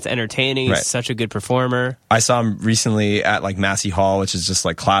funny and it's entertaining. He's such a good performer. I saw him recently at like Massey Hall, which is just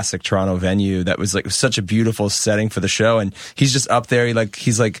like classic Toronto venue. That was like such a beautiful setting for the show, and he's just up there.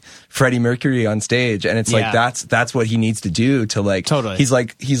 He's like Freddie Mercury on stage, and it's like that's what he needs to do to like. Totally. He's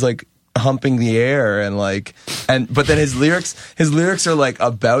like humping the air but then his lyrics are like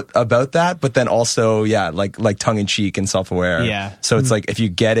about that, but then also like tongue in cheek and self-aware. Yeah. So it's like if you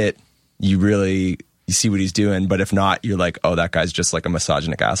get it, you see what he's doing, but if not, you're like, oh, that guy's just like a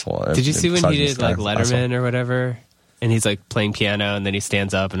misogynic asshole. Did you see when he did like Letterman or whatever, and he's like playing piano, and then he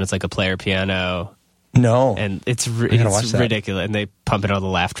stands up and it's like a player piano? No, and it's ridiculous, and they pump in all the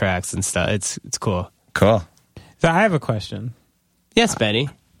laugh tracks and stuff. It's cool. So I have a question. Yes, Benny.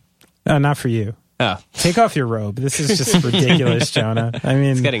 Not for you. Oh. Take off your robe. This is just ridiculous, Jonah. I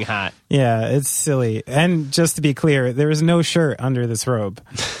mean, it's getting hot. Yeah, it's silly. And just to be clear, there is no shirt under this robe.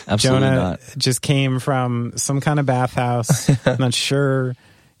 Absolutely Jonah not. Just came from some kind of bathhouse. I'm not sure.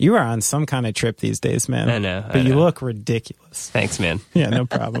 You are on some kind of trip these days, man. I know. But you look ridiculous. Thanks, man. Yeah, no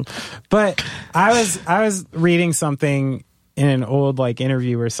problem. But I was reading something in an old like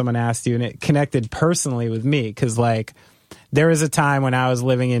interview where someone asked you, and it connected personally with me because like there was a time when I was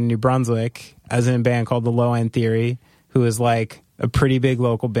living in New Brunswick. I was in a band called The Low End Theory, who was like a pretty big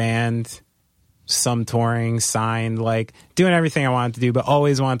local band, some touring, signed, like doing everything I wanted to do, but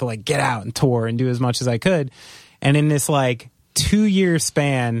always wanted to like get out and tour and do as much as I could. And in this like 2-year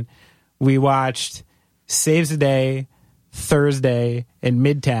span, we watched Saves the Day, Thursday, and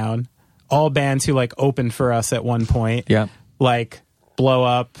Midtown, all bands who like opened for us at one point. Yeah. Like blow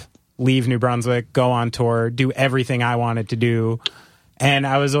up, leave New Brunswick, go on tour, do everything I wanted to do. And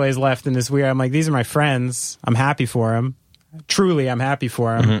I was always left in this weird, I'm like, these are my friends. I'm happy for them. Truly, I'm happy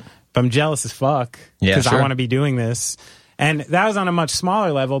for them. Mm-hmm. But I'm jealous as fuck because I want to be doing this. And that was on a much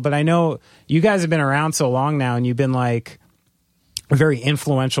smaller level. But I know you guys have been around so long now, and you've been like a very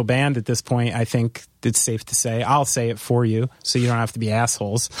influential band at this point. I think it's safe to say. I'll say it for you so you don't have to be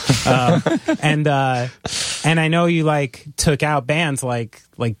assholes. And I know you like took out bands like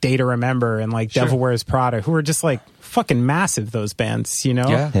Day to Remember and like Devil Wears Prada, who were just like fucking massive, those bands, you know?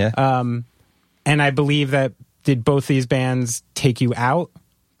 Yeah. And I believe that, did both these bands take you out?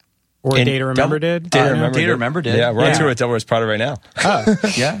 Or Day to Remember did? Day to Remember did. Yeah, we're on tour with Devil Wears Prada right now. Oh.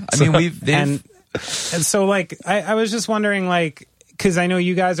 Yeah. I mean, and so like, I was just wondering like, because I know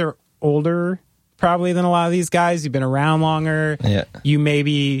you guys are older probably than a lot of these guys. You've been around longer. Yeah. You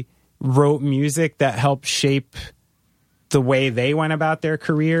maybe wrote music that helped shape the way they went about their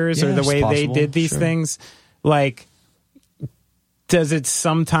careers or the way they did these things. Like, does it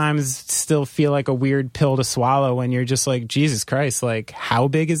sometimes still feel like a weird pill to swallow when you're just like, Jesus Christ, like how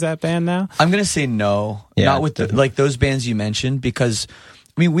big is that band now? I'm going to say no. Not with like those bands you mentioned, because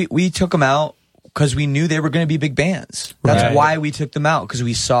I mean, we took them out because we knew they were going to be big bands. That's why we took them out, because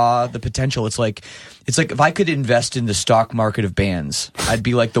we saw the potential. It's like if I could invest in the stock market of bands, I'd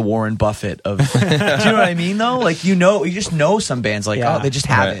be like the Warren Buffett of. Do you know what I mean? Though, like you just know some bands like they just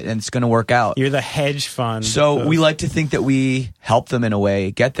have it and it's going to work out. You're the hedge fund. So we like to think that we help them in a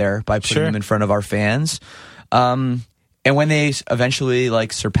way get there by putting them in front of our fans. And when they eventually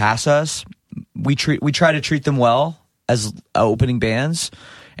like surpass us, we try to treat them well as opening bands.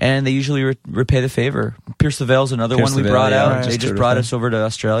 And they usually repay the favor. Pierce the Veil's another one we brought out. Right. They just brought us over to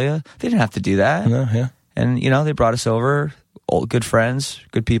Australia. They didn't have to do that. No, yeah. And, they brought us over. All good friends,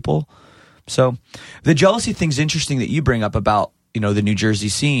 good people. So the jealousy thing's interesting that you bring up about, the New Jersey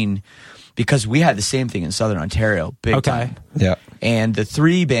scene. because we had the same thing in Southern Ontario, big time. Yeah. And the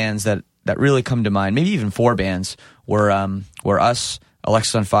 3 bands that really come to mind, maybe even 4 bands, were us,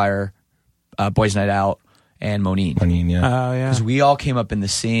 Alexis on Fire, Boys Night Out, and Monine. Monine, yeah. Oh, yeah. Because we all came up in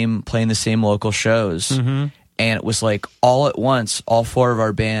playing the same local shows. Mm-hmm. And it was like all at once, all 4 of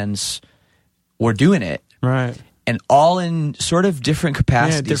our bands were doing it. Right. And all in sort of different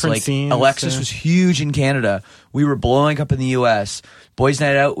capacities. Different like scenes, Alexis was huge in Canada. We were blowing up in the U.S. Boys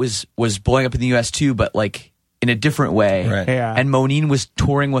Night Out was blowing up in the U.S. too, but like in a different way. Right. Yeah. And Monine was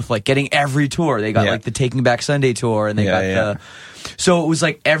touring with like getting every tour. They got like the Taking Back Sunday tour, and they got the. So it was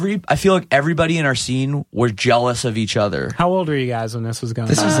like I feel like everybody in our scene were jealous of each other. How old were you guys when this was going on?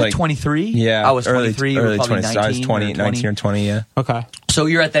 This was like 23. Yeah, I was 23. Early probably 20s. I was 19 or 20. Yeah. Okay. So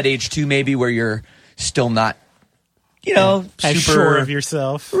you're at that age too, maybe where you're still not, as super sure of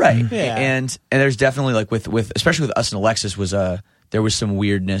yourself, right? Yeah. And there's definitely like with especially with us and Alexis there was some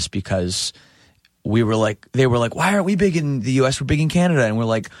weirdness because they were like, why aren't we big in the U.S.? We're big in Canada, and we're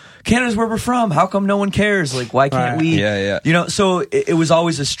like, Canada's where we're from. How come no one cares? Like, why can't we? Yeah. So it was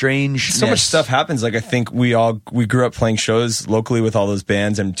always a strange. So much stuff happens. Like I think we grew up playing shows locally with all those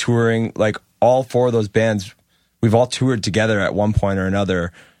bands and touring. Like all 4 of those bands, we've all toured together at one point or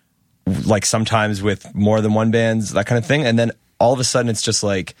another. Like sometimes with more than one bands, that kind of thing. And then all of a sudden, it's just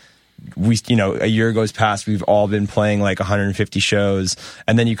like a year goes past, we've all been playing like 150 shows,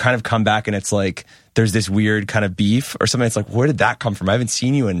 and then you kind of come back and it's like there's this weird kind of beef or something. It's like, where did that come from? I haven't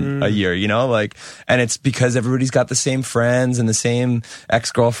seen you in a year, and it's because everybody's got the same friends and the same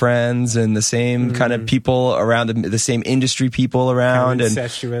ex-girlfriends and the same kind of people around, the same industry people around, and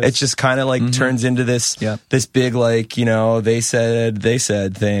it's just kind of like turns into this big like they said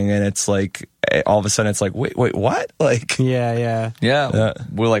thing, and it's like all of a sudden it's like wait what, like yeah.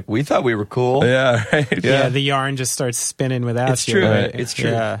 We're like, we thought we were cool. Yeah, right. Yeah, the yarn just starts spinning without it's you. true. Right? It's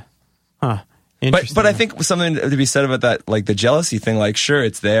true. Yeah. Huh. Interesting. But I think something to be said about that, like the jealousy thing, like sure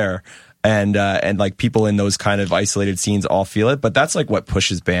it's there, and like people in those kind of isolated scenes all feel it, but that's like what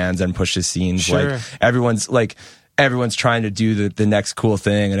pushes bands and pushes scenes. Sure. Like everyone's trying to do the next cool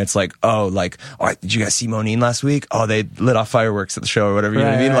thing, and it's like, all right, did you guys see Monine last week? Oh, they lit off fireworks at the show or whatever. You know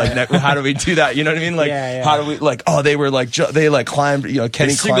what I mean? Like, how do we do that? You know what I mean? Like, how do we they were like they like climbed.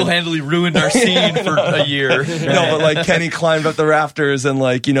 Kenny single-handedly ruined our scene for a year. No, but like Kenny climbed up the rafters and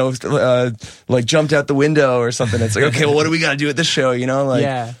like like jumped out the window or something. It's like, okay, well, what do we got to do at this show?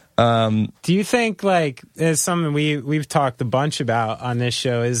 Do you think like it's something we've talked a bunch about on this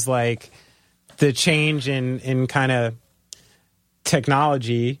show is like the change in kind of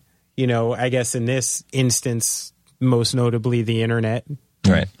technology, I guess in this instance, most notably the internet,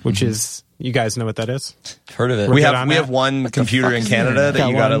 right? Which is, you guys know what that is? Heard of it? We have one computer in Canada that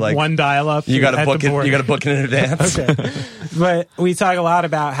you gotta like one dial up. You gotta book it. You gotta book it in advance. Okay. But we talk a lot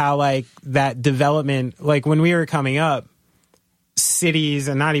about how like that development, like when we were coming up, cities,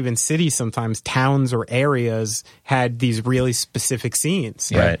 and not even cities, sometimes towns or areas had these really specific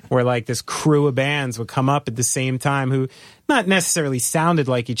scenes, right? Where like this crew of bands would come up at the same time who not necessarily sounded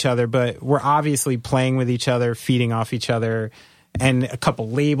like each other, but were obviously playing with each other, feeding off each other, and a couple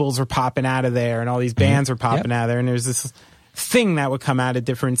labels were popping out of there, and all these bands were popping out of there, and there's this thing that would come out of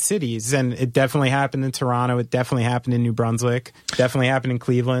different cities, and it definitely happened in Toronto. It definitely happened in New Brunswick. Definitely happened in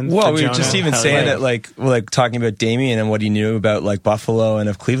Cleveland. Well, we were just even saying it like talking about Damien and what he knew about like Buffalo and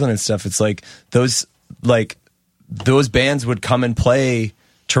of Cleveland and stuff. It's like those bands would come and play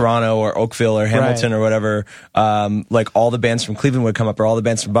Toronto or Oakville or Hamilton or whatever. Like all the bands from Cleveland would come up, or all the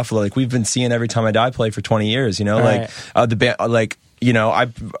bands from Buffalo. Like we've been seeing Every Time I Die play for 20 years. The band like. I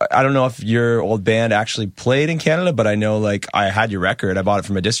don't know if your old band actually played in Canada, but I know like I had your record. I bought it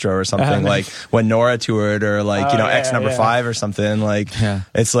from a distro or something. Like when Nora toured, or like X number 5 or something. Like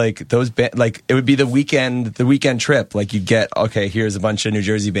it's like those like it would be the weekend trip. Like you'd get, okay, here's a bunch of New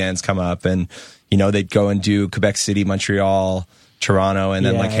Jersey bands come up, and they'd go and do Quebec City, Montreal, Toronto, and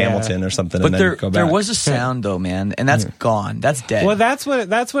then Hamilton or something. But and then go back. There was a sound though, man, and that's gone. That's dead. Well, that's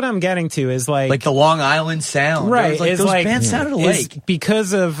what I'm getting to is like the Long Island sound, right? Those bands sounded alike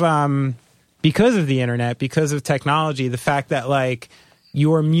because of the internet, because of technology. The fact that like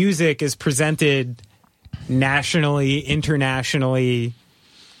your music is presented nationally, internationally,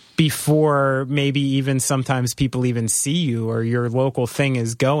 before maybe even sometimes people even see you or your local thing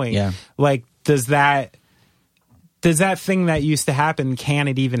is going. Yeah, like does that thing that used to happen, can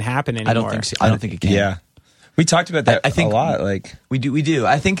it even happen anymore? I don't think so. I don't think it can. Yeah. We talked about that I think a lot. Like we do.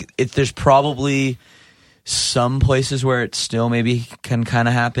 I think there's probably some places where it still maybe can kind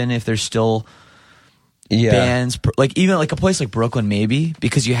of happen if there's still bands, like even like a place like Brooklyn, maybe,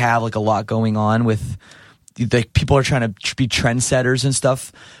 because you have like a lot going on with like people are trying to be trendsetters and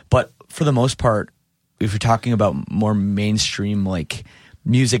stuff. But for the most part, if you're talking about more mainstream, like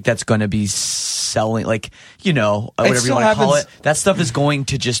music that's going to be selling, like, you know, whatever you want to call it, that stuff is going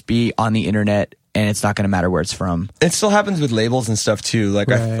to just be on the internet, and it's not going to matter where it's from. It still happens with labels and stuff too. Like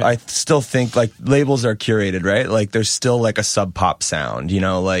I still think like labels are curated, right? Like there's still like a sub pop sound, you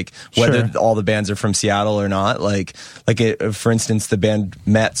know, like whether all the bands are from Seattle or not. For instance, the band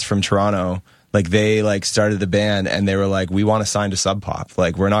Mets from Toronto, like they like started the band and they were like, we want to sign to Sub Pop.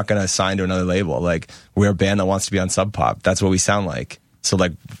 Like we're not going to sign to another label. Like we're a band that wants to be on Sub Pop. That's what we sound like. So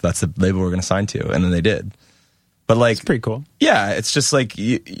like that's the label we're going to sign to, and then they did. But like, it's pretty cool. Yeah, it's just like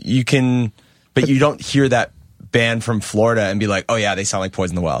you can, but you don't hear that band from Florida and be like, oh yeah, they sound like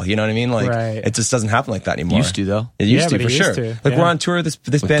Poison the Well. You know what I mean? Like it just doesn't happen like that anymore. Used to though. It used to for sure. Like we're on tour. This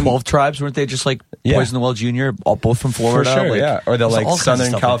band 12 Tribes, weren't they just like Poison the Well Jr. All both from Florida? For sure, like, or they're like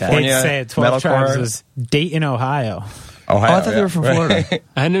Southern California. They'd say it, 12 Tribes was Dayton, Ohio. Oh, I thought they were from Florida.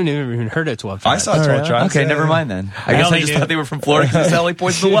 I hadn't even heard of 12 Tribes. I saw 12 Tribes. Okay, never mind then. I guess I just thought they were from Florida because they sound like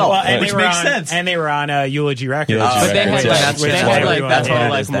Poison the Well, which makes sense. And they were on Eulogy Records. But they had that's all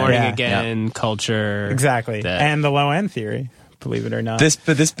like Morning Again culture. Exactly. And the Low End Theory, believe it or not. This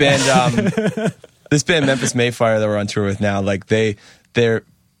band, this band Memphis Mayfire that we're on tour with now, like they're,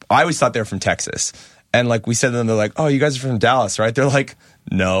 I always thought they were from Texas. And like we said to them, they're like, oh, you guys are from Dallas, right? They're like,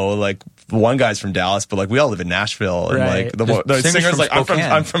 no, like one guy's from Dallas, but like we all live in Nashville, and like the singer's like,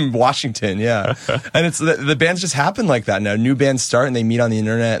 I'm from Washington, yeah. And it's the bands just happen like that now. New bands start and they meet on the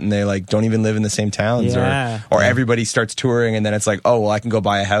internet and they like don't even live in the same towns, or everybody starts touring and then it's like, oh well, I can go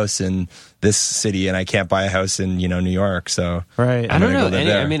buy a house in this city and I can't buy a house in New York, so I don't know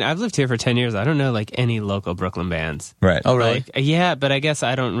any. I mean, I've lived here for 10 years. I don't know like any local Brooklyn bands, right? Oh really? Like, yeah, but I guess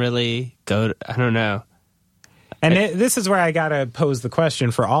I don't really go. I don't know. And this is where I got to pose the question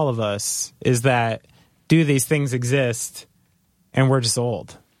for all of us, is that do these things exist and we're just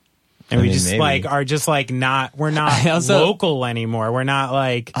old? And we just maybe. Like are just like not, we're not local anymore. We're not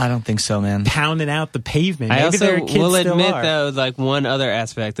like, I don't think so, man. Pounding out the pavement. Maybe I also will admit though, like one other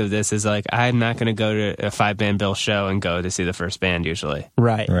aspect of this is like, I'm not going to go to a 5-band bill show and go to see the first band usually.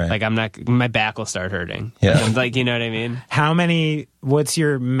 Right. Like I'm not, my back will start hurting. Yeah. Like, you know what I mean? What's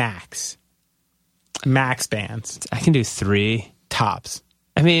your max bands? I can do 3 tops.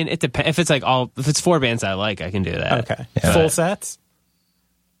 I mean, it depends. If it's 4 bands I like, I can do that. Okay. Yeah. Full sets?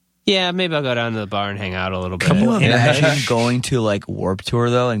 Yeah, maybe I'll go down to the bar and hang out a little bit. Can you imagine going to like Warped Tour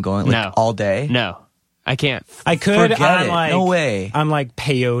though and going like all day? No, I can't. I could on like no way. On like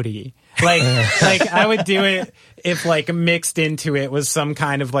peyote. Like I would do it if like mixed into it was some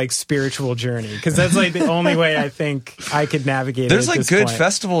kind of like spiritual journey, because that's like the only way I think I could navigate. There's it at like good point.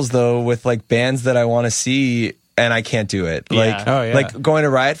 festivals though with like bands that I want to see and I can't do it. Like like going to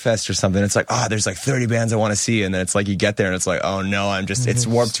Riot Fest or something. It's like, oh, there's like 30 bands I want to see, and then it's like you get there and it's like, oh no, it's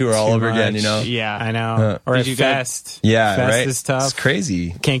Warped Tour all over again. You know? Yeah, I know. Or at Fest. Yeah, Fest right. is tough. It's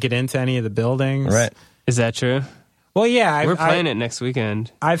crazy. Can't get into any of the buildings. Right. Is that true? Well, yeah, we're playing it next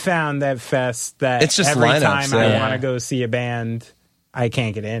weekend. I found that Fest that it's just every lineups, time I want to go see a band, I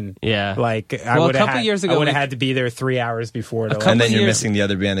can't get in. Yeah, like a couple years ago, I would have had to be there 3 hours before. And then you're missing the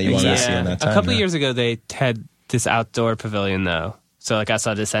other band that you want to see in that time. A couple years ago, they had this outdoor pavilion though. So like I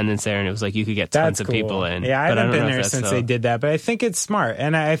saw Descendants there, and it was like you could get tons of people in. Yeah, I haven't been there since they did that, but I think it's smart,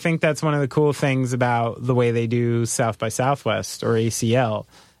 and I think that's one of the cool things about the way they do South by Southwest or ACL,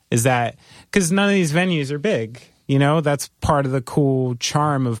 is that because none of these venues are big. You know, that's part of the cool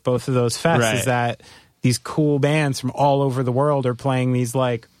charm of both of those fests, is that these cool bands from all over the world are playing these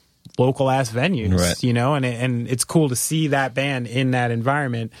like local ass venues, you know, and it's cool to see that band in that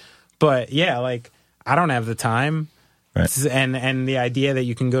environment. But yeah, like I don't have the time. Right. And the idea that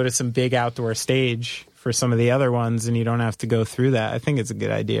you can go to some big outdoor stage for some of the other ones and you don't have to go through that, I think it's a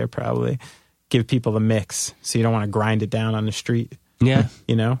good idea. Probably give people the mix so you don't want to grind it down on the street. Yeah.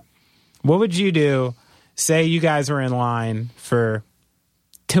 You know, what would you do? Say you guys were in line for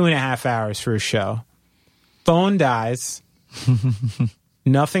 2.5 hours for a show. Phone dies.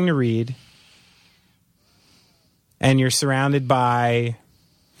 Nothing to read. And you're surrounded by,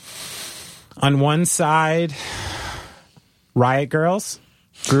 on one side, Riot Girls,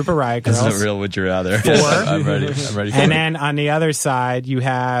 group of Riot Girls. This is a real would you rather. 4. I'm ready for and then on the other side, you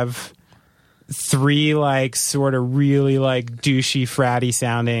have 3 like sort of really like douchey, fratty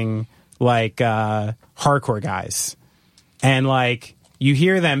sounding like hardcore guys. And like you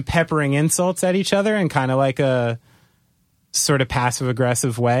hear them peppering insults at each other in kind of like a sort of passive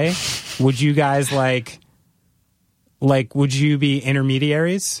aggressive way. Would you guys like would you be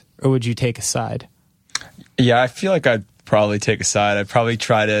intermediaries or would you take a side? Yeah, I feel like I'd probably take a side. I'd probably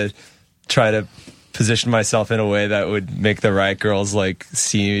try to position myself in a way that would make the Riot Girls like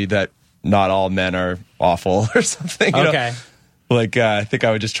see that not all men are awful or something. You Okay. know? Like, I think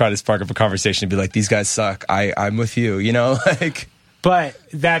I would just try to spark up a conversation and be like, these guys suck. I'm with you, you know? Like, But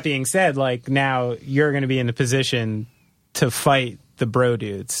that being said, like now you're going to be in a position to fight the bro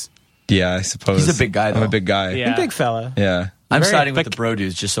dudes. yeah, I suppose. He's a big guy, though. I'm a big guy. You're a big fella. Yeah. I'm Very- siding with but- the bro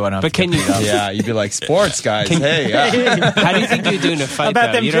dudes just so I don't have But to can get you? beat up. Yeah, you'd be like, sports guys, hey. Yeah. How do you think you'd do in a fight? about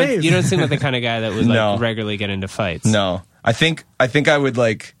Though them you Jays? don't seem like the kind of guy that would like No. regularly get into fights. No, I think I would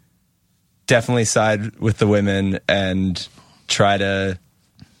like definitely side with the women and try to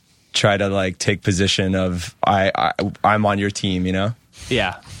like take position of I'm on your team, you know?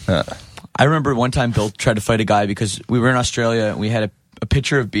 Yeah. I remember one time Bill tried to fight a guy because we were in Australia and we had a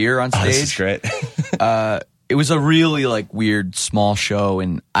pitcher of beer on stage. Oh, this is great. It was a really like weird small show,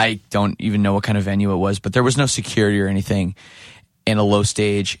 and I don't even know what kind of venue it was, but there was no security or anything, and a low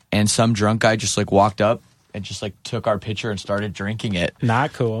stage, and some drunk guy just like walked up and just like took our pitcher and started drinking it.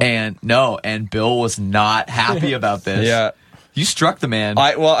 Not cool. And Bill was not happy about this. Yeah. You struck the man.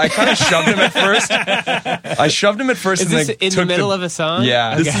 I kind of shoved him at first. I shoved him at first. Is and this then in the took middle of a song?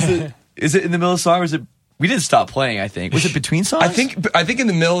 Yeah. Is it in the middle of the song, or is it? We didn't stop playing. I think was it between songs? I think in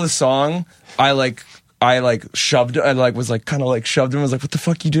the middle of the song, I shoved, I was like kind of like shoved him. I was like, "What the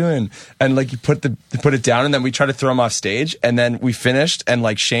fuck you doing?" And like you put it down, and then we tried to throw him off stage, and then we finished, and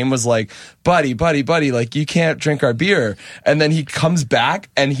like Shane was like, "Buddy, like you can't drink our beer." And then he comes back,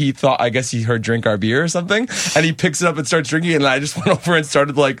 and he thought, I guess he heard "drink our beer" or something, and he picks it up and starts drinking it, and I just went over and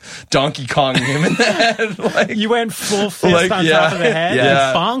started like Donkey Konging him in the head. Like you went full fist Like, on yeah. top of the head Yeah.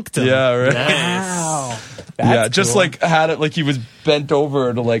 and bonked him. Yeah, right. Wow. Yeah, That's just cool. like had it like he was bent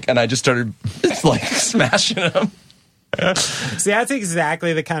over to like, and I just started like smashing him. See, that's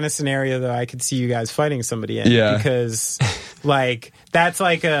exactly the kind of scenario that I could see you guys fighting somebody in. Yeah. Because, like, that's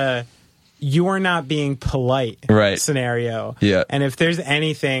like a you are not being polite Right. scenario. Yeah. And if there's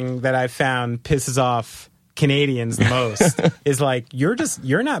anything that I've found pisses off Canadians the most, is like,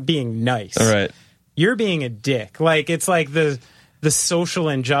 you're not being nice. Right. You're being a dick. Like, it's like the social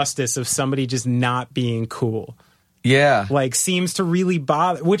injustice of somebody just not being cool. yeah. Like, seems to really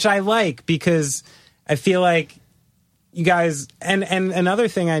bother, which I like because I feel like you guys, and another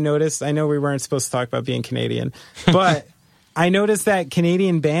thing I noticed, I know we weren't supposed to talk about being Canadian, but I noticed that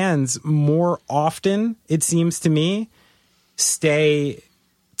Canadian bands more often, it seems to me, stay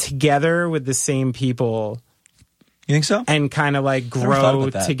together with the same people You think so? and kind of like Never thought grow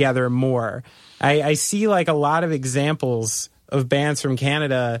about that. together more. I see like a lot of examples of bands from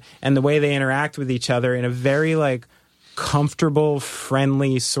Canada and the way they interact with each other in a very like comfortable,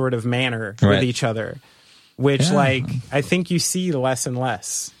 friendly sort of manner with Right. each other, which like I think you see less and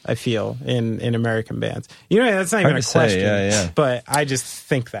less, I feel, in American bands. You know, that's not even a to say, question, yeah. but I just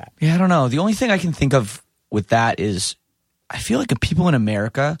think that. Yeah, I don't know. The only thing I can think of with that is I feel like people in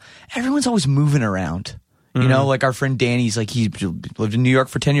America, everyone's always moving around. You know, like our friend Danny's like he lived in New York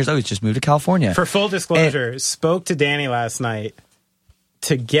for 10 years. Oh, he's just moved to California. For full disclosure, spoke to Danny last night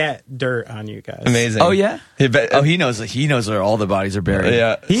to get dirt on you guys. Amazing. Oh yeah. He knows where all the bodies are buried.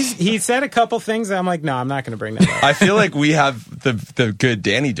 Yeah. He said a couple things that I'm like, no, I'm not going to bring that up. I feel like we have the good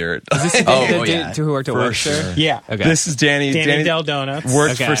Danny dirt. yeah. To who worked at For Worcester? sure. Yeah. Okay. This is Danny. Danny Del Donuts.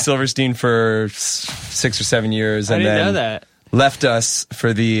 Worked Okay. for Silverstein for 6 or 7 years, I and didn't then know that. left us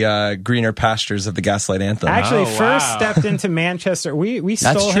for the greener pastures of the Gaslight Anthem. Actually, Oh, first wow. stepped into Manchester. We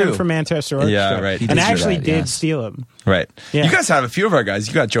stole true. him from Manchester Orchestra. Yeah, right. He And did do actually that, did yes. steal him. Right. Yeah. You guys have a few of our guys.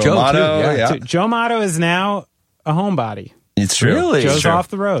 You got Joe Joe, Amato. too, yeah. So Joe Motto is now a homebody. It's true. Really? It's Joe's true. off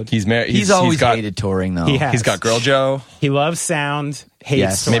the road. He's married. He's always got, hated touring though. He has. He's got Girl Joe. He loves sound, hates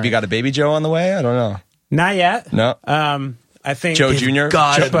Yes. touring. Maybe got a baby Joe on the way. I don't know. Not yet. No. I think Joe Jr.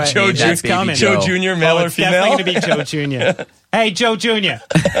 gotta Joe, be Joe, that Jr. baby coming. Joe. Joe Jr. Male or it's female? definitely going to be Joe Jr. Hey, Joe Jr.,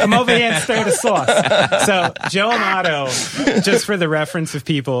 come over here and stir the sauce. So Joe Amato, just for the reference of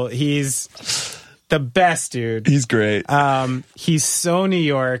people, he's the best dude. He's great. He's so New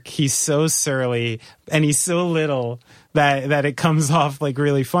York. He's so surly, and he's so little that it comes off like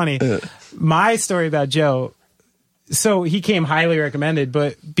really funny. My story about Joe. So he came highly recommended,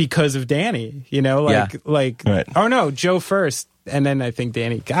 but because of Danny, you know, like, Right. oh no, Joe first, and then I think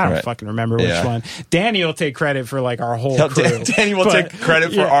Danny. I don't Right. fucking remember which Yeah. one. Danny will take credit for like our whole crew. Danny will But- take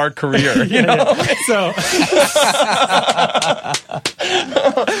credit for yeah. our career. You know, So we're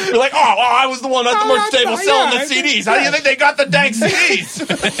like, oh, I was the one at the merch table selling the CDs. How do you think they got the dang CDs?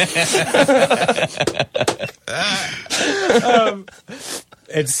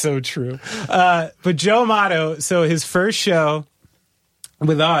 it's so true. But Joe Amato, so his first show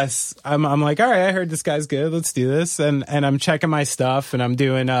with us, I'm like, all right, I heard this guy's good. Let's do this. And I'm checking my stuff and I'm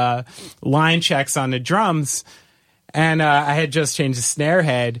doing line checks on the drums. And I had just changed the snare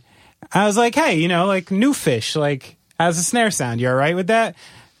head. I was like, hey, like new fish, like how's the snare sound? You all right with that?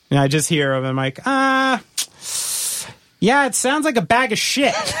 And I just hear over the mic, yeah, it sounds like a bag of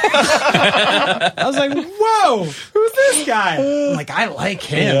shit. I was like, whoa, who's this guy? I'm like, I like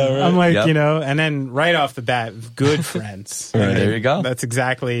him. Yeah, right. I'm like, and then right off the bat, good friends. Right, there you go. That's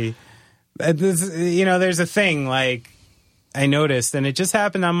exactly, there's a thing like I noticed, and it just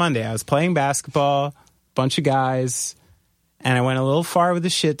happened on Monday. I was playing basketball, bunch of guys, and I went a little far with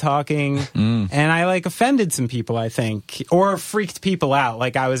the shit talking, and I like offended some people, I think, or freaked people out.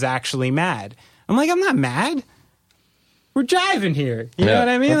 Like I was actually mad. I'm like, I'm not mad. We're jiving here. You know what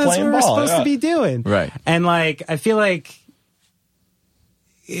I mean? That's what we're supposed to be doing. Right. And like, I feel like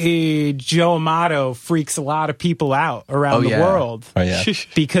Joe Amato freaks a lot of people out around the world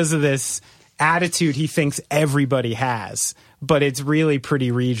because of this attitude he thinks everybody has, but it's really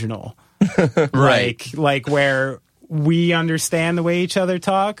pretty regional. Right. Like where we understand the way each other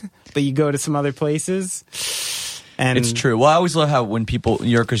talk, but you go to some other places. And it's true. Well, I always love how when New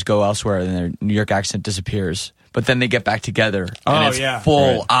Yorkers go elsewhere and their New York accent disappears, but then they get back together and it's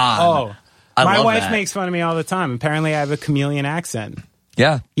full on. My wife makes fun of me all the time. Apparently I have a chameleon accent.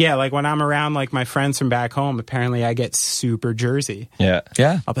 Yeah. Yeah, like when I'm around like my friends from back home, apparently I get super Jersey. Yeah.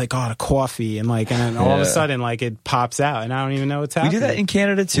 I'll be like, a coffee, and then all of a sudden like it pops out and I don't even know what's happening. We do that in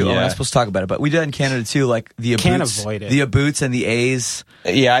Canada too. I'm not supposed to talk about it, but we do that in Canada too, like the aboots and the A's.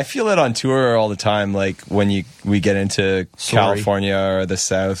 Yeah, I feel it on tour all the time, like when we get into California or the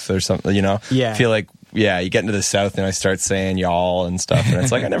South or something, Yeah. I feel like you get into the South and I start saying y'all and stuff, and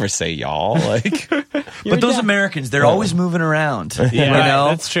it's like I never say y'all. Like, but those Americans, they're always moving around. Yeah,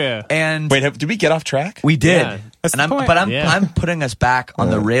 that's true. And wait, did we get off track? We did. Yeah, that's the point. I'm putting us back on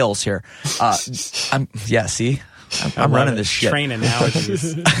the rails here. I'm running this shit. Train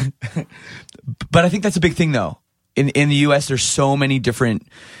analogies. But I think that's a big thing, though. In the U.S., there's so many different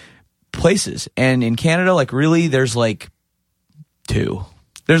places, and in Canada, like really, there's like two.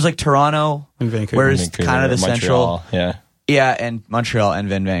 There's like Toronto, and Vancouver, where's kind of the Montreal, central, and Montreal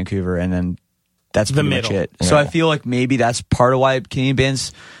and then Vancouver, and then that's pretty much it. Yeah. So I feel like maybe that's part of why Canadian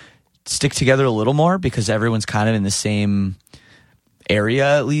bands stick together a little more, because everyone's kind of in the same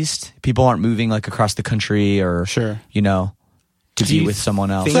area. At least people aren't moving like across the country or to be with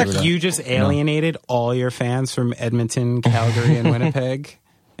someone else. Think you just alienated all your fans from Edmonton, Calgary, and Winnipeg?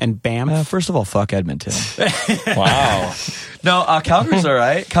 And Banff? First of all, fuck Edmonton. Wow. No, Calgary's all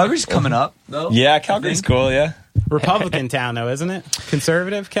right. Calgary's coming up, though. Yeah, Calgary's cool, yeah. Republican town, though, isn't it?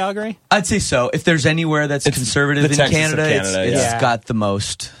 Conservative Calgary? I'd say so. If there's anywhere that's conservative in Canada, it's got the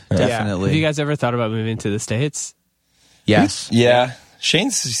most, definitely. Have you guys ever thought about moving to the States? Yes. Yeah.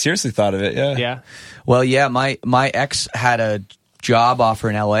 Shane's seriously thought of it, Yeah. Well, yeah, my ex had a job offer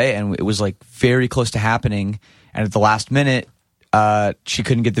in LA, and it was like very close to happening, and at the last minute, she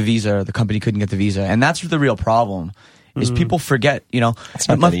couldn't get the visa. The company couldn't get the visa, and that's the real problem. Is people forget?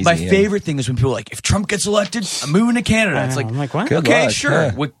 My favorite thing is when people are like, if Trump gets elected, I'm moving to Canada. It's like, I'm like, what? Okay, sure.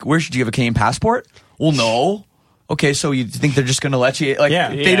 Yeah. Where should you have a Canadian passport? Well, no. Okay, so you think they're just going to let you? Like,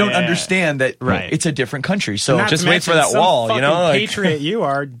 they don't understand that it's a different country. So just wait for that wall. Patriot, you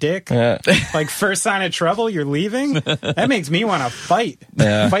are, dick. Yeah. Like first sign of trouble, you're leaving. That makes me want to fight.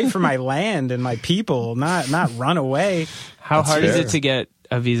 Fight for my land and my people, not run away. How hard is it to get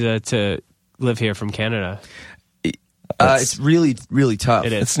a visa to live here from Canada? It's really, really tough.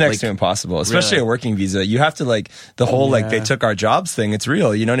 It is. It's next to impossible, especially a working visa. You have to the whole they took our jobs thing. It's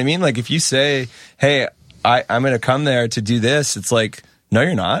real. You know what I mean? Like if you say, hey, I'm going to come there to do this, it's like, no,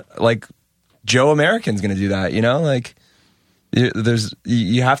 you're not. Like Joe American's going to do that. Like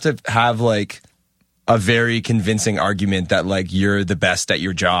you have to have like a very convincing argument that like you're the best at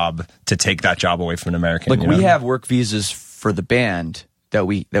your job to take that job away from an American. Like we have work visas for the band that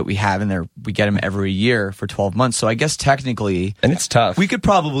we have in there. We get them every year for 12 months. So I guess technically, and it's tough. We could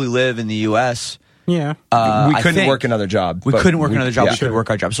probably live in the U.S. Yeah, we couldn't work another job. We couldn't work another job. We could work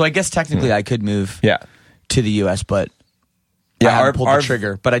our job. So I guess technically I could move. To the U.S., but I haven't pulled the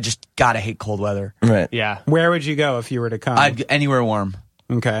trigger. But I just gotta hate cold weather. Right. Yeah. Where would you go if you were to come? Anywhere warm.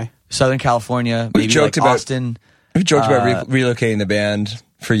 Okay. Southern California, maybe like Austin. We've joked about relocating the band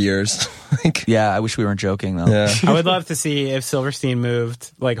for years. Yeah, I wish we weren't joking though. Yeah. I would love to see if Silverstein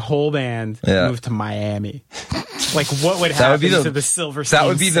moved, like whole band, moved to Miami. Like what would happen to the Silverstein? That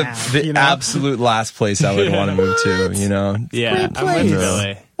would be the absolute last place I would want to move to. Yeah, I'm with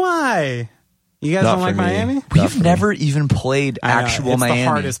Billy. Why? You guys don't like Miami? We've never even played actual Miami. It's the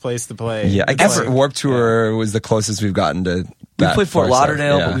hardest place to play. Yeah, I guess Warped Tour was the closest we've gotten to that. We played Fort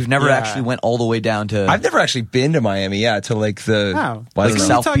Lauderdale, but we've never actually went all the way down to... I've never actually been to Miami, to like the... like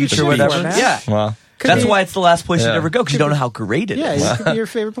South Beach or whatever. Yeah. Well, That's why it's the last place you'd ever go, because you don't know how great it is. Yeah, it could be your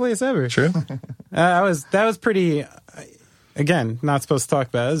favorite place ever. True. That was pretty. Again, not supposed to talk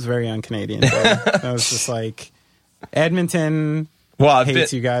about it. It was very un-Canadian. That was just like Edmonton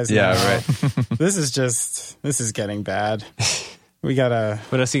hates you guys. Yeah, now. right. This is getting bad. We gotta.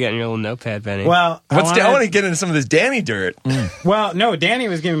 What else you got in your little notepad, Benny? Well, I want to get into some of this Danny dirt. Well, no, Danny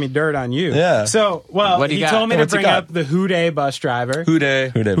was giving me dirt on you. Yeah. So, What do you he got? told me to What's he bring got? up the Houday bus driver.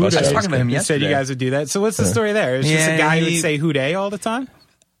 Houday bus I was driver. talking about him He said you yesterday. guys would do that. So what's the story there? It's just a Yeah, guy who would he- say Houday all the time?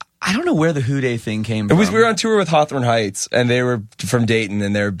 I don't know where the Houday thing came It from. was we were on tour with Hawthorne Heights, and they were from Dayton,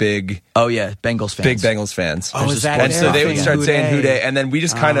 and they're big Oh, yeah, Bengals fans. big Bengals fans. Oh, is that and it? so they would Yeah. start saying Houday. Houday, and then we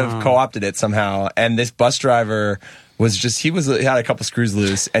just kind of co-opted it somehow. And this bus driver was just he had a couple screws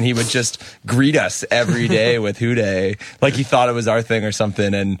loose, and he would just greet us every day with Houday, like he thought it was our thing or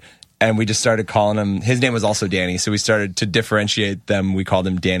something. And we just started calling him. His name was also Danny, so we started to differentiate them. We called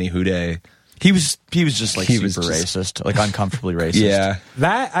him Danny Houday. He was just like He super was just- racist, like uncomfortably racist. Yeah,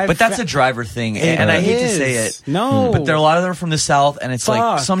 But that's a driver thing, and I hate to say it. No. But there are a lot of them from the South, and it's like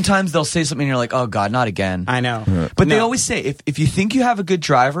Fuck. sometimes they'll say something and you're like, oh, God, not again. I know. But they No. always say, if you think you have a good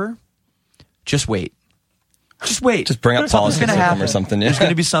driver, just wait. Just wait. just bring up Something's politics gonna with them happen or something. Yeah. There's going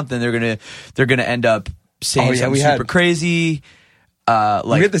to be something. They're gonna end up saying Oh, yeah, something we super had- crazy. We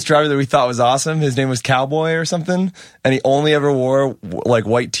had this driver that we thought was awesome. His name was Cowboy or something, and he only ever wore like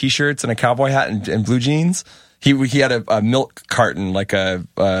white T-shirts and a cowboy hat and blue jeans. He had a milk carton, like a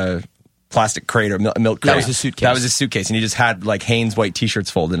plastic crate or milk crate. That was his suitcase. That was his suitcase, and he just had like Hanes white T-shirts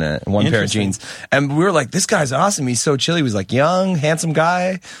folded in it and one pair of Interesting. jeans. And we were like, "This guy's awesome. He's so chill. He was like young, handsome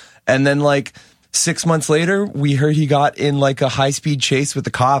guy." And then like 6 months later, we heard he got in like a high-speed chase with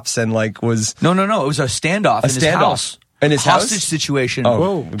the cops and like was No. It was a standoff in his standoff. house. In his hostage house? situation.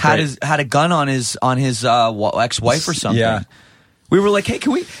 Oh, Whoa. had a gun on his ex-wife or something. Yeah. We were like,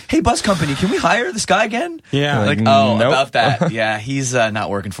 hey, bus company, can we hire this guy again? Yeah. Like, Like, oh, nope. about that. Yeah, he's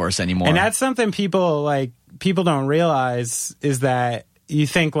not working for us anymore. And that's something people don't realize is that you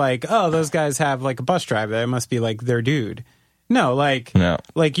think like, oh, those guys have like a bus driver. That must be like their dude. No, like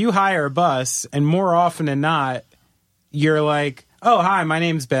you hire a bus, and more often than not, you're like, oh, hi, my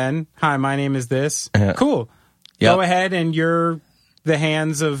name's Ben. Hi, my name is this. Cool. Yep. Go ahead, and the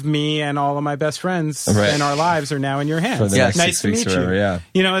hands of me and all of my best friends Right. and our lives are now in your hands. For the next Nice 6 to weeks meet or you. whatever, yeah.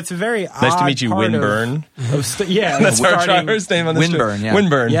 You know, it's a very nice to odd meet you, part Winburn. Yeah, That's our starting- driver's name on the Winburn, street. yeah.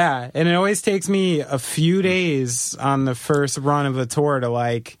 Winburn. Yeah, and it always takes me a few days on the first run of the tour to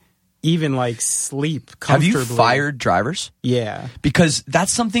like even like sleep have comfortably. you fired drivers? Yeah. Because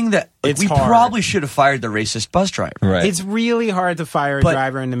that's something that It's we hard. probably should have fired the racist bus driver. Right. It's really hard to fire a But-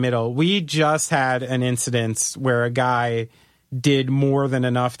 driver in the middle. We just had an incident where a guy did more than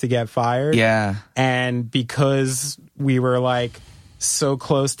enough to get fired. Yeah. And because we were like so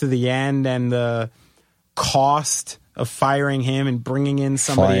close to the end and the cost of firing him and bringing in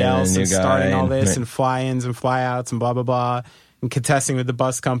somebody Flying in a else new and starting guy all and- this right. and fly-ins and fly-outs and blah, blah, blah, and contesting with the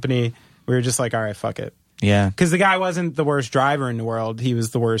bus company, we were just like, all right, fuck it. Yeah. Because the guy wasn't the worst driver in the world. He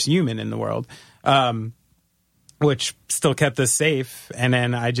was the worst human in the world, which still kept us safe. And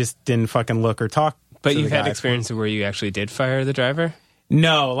then I just didn't fucking look or talk. But to you've the had guy. experiences where you actually did fire the driver?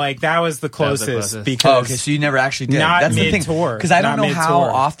 No, like that was the was the closest, closest. because Oh, okay, so you never actually did. Not That's the thing. mid-tour. Because I don't Not know how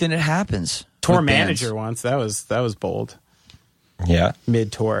mid-tour. often it happens. tour with bands. manager once. That was bold. Yeah.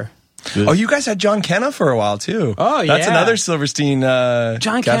 Mid-tour. Oh, you guys had John Kenna for a while too. Oh, That's yeah. another Silverstein.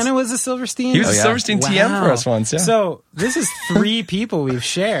 John guest. Kenna was a Silverstein? He was Oh, a yeah. Silverstein TM for us once. Yeah. So this is 3 people we've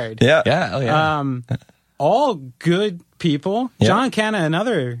shared. yeah. Yeah, oh yeah. All good people. Yeah. John Kenna,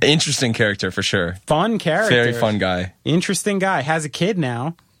 another Interesting character for sure. fun character. Very fun guy. Interesting guy. Has a kid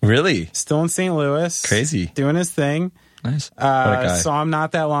now. Really Still in St. Louis. crazy. Doing his thing. Nice. What a guy. Saw him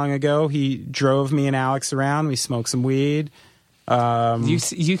not that long ago. He drove me and Alex around. We smoked some weed.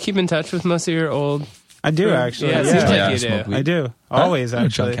 You keep in touch with most of your old... I do, actually. Yeah, it Yeah, seems like Yeah. you Smoke do. weed. I do. Always, John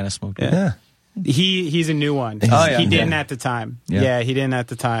actually. kind of smoked. Yeah. Yeah. He's a new one. Oh, yeah. He didn't Yeah. at the time. Yeah. Yeah, he didn't at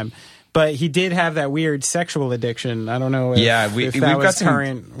the time. But he did have that weird sexual addiction. I don't know if, Yeah, if we've that got was some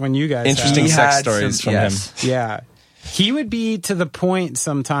current when you guys Interesting had it. sex had stories some- from yes. him. Yeah. He would be to the point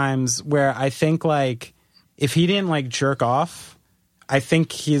sometimes where I think like if he didn't like jerk off, I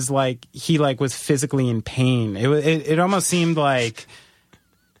think he was physically in pain. It almost seemed like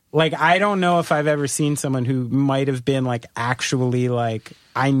I don't know if I've ever seen someone who might have been like actually like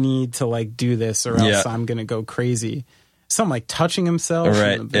I need to like do this or else Yeah. I'm gonna go crazy. Some like touching himself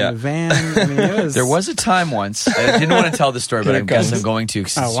Right, in the yeah. van. I mean, it was There was a time once. I didn't want to tell the story, but I Here it guess comes. I'm going to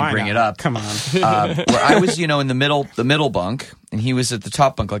since Oh, you why bring not? it up. Come on. Where I was, in the middle bunk, and he was at the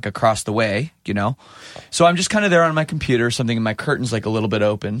top bunk, like across the way, So I'm just kind of there on my computer, something, and my curtain's like a little bit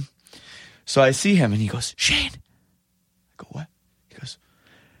open. So I see him and he goes, Shane. I go, what? He goes,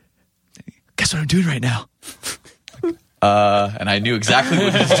 guess what I'm doing right now? And I knew exactly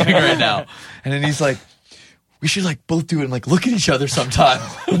what he was doing right now. And then he's like, we should like both do it and like look at each other sometime.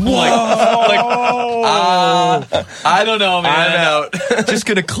 I don't know, man. I'm out. Just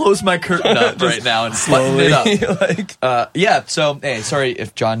gonna close my curtain up right now and button it up. So hey, sorry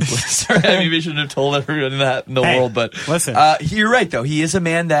if John. Sorry, I maybe shouldn't have told everyone that in the world, but listen, you're right though. He is a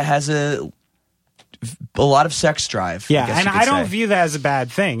man that has a lot of sex drive. Yeah, and I don't view that as a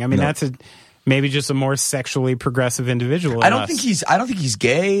bad thing. I mean, that's maybe just a more sexually progressive individual. I don't think he's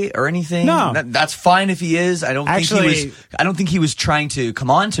gay or anything. No, that's fine if he is. I don't think he was trying to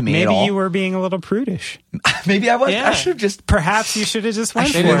come on to me at all. Maybe you were being a little prudish. Maybe I was. Yeah. I should have just. Perhaps you should have just went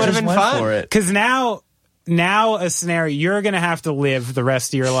for it. Maybe it would have been fun. Because now a scenario, you're going to have to live the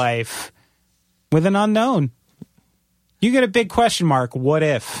rest of your life with an unknown. You get a big question mark. What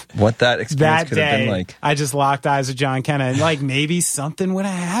if? What that experience could have been day, like. I just locked eyes with John Kenna and like maybe something would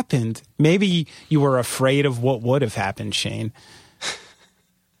have happened. Maybe you were afraid of what would have happened, Shane.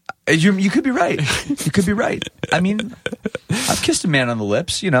 You could be right. You could be right. I mean, I've kissed a man on the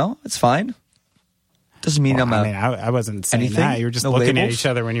lips. You know, it's fine. Doesn't mean I wasn't saying anything? that. You were just No looking labels? at each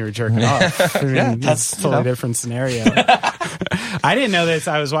other when you were jerking off. I mean, that's a totally different scenario. I didn't know this.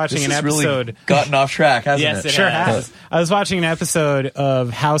 I was watching an episode. Really gotten off track, hasn't yes, it? it sure has. I was watching an episode of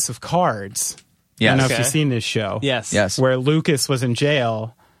House of Cards. Yes. I don't know if you've seen this show. Yes. Where Lucas was in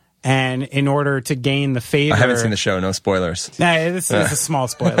jail, and in order to gain the favor... I haven't seen the show. No spoilers. Nah, this is a small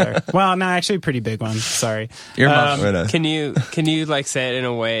spoiler. Well, no, actually a pretty big one. Sorry. Can you like say it in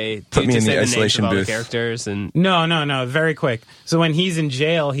a way... Put me in the say isolation the names of all booth. the characters and... No. Very quick. So when he's in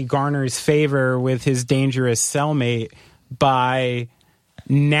jail, he garners favor with his dangerous cellmate by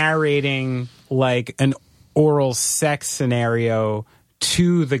narrating like an oral sex scenario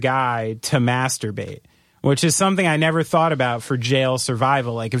to the guy to masturbate, which is something I never thought about for jail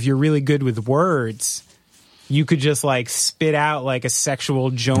survival. Like if you're really good with words, you could just like spit out like a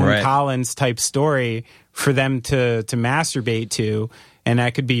sexual Joan Collins type story for them to masturbate to, and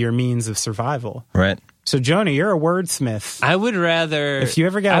that could be your means of survival. Right. So Jonah, you're a wordsmith. I would rather... If you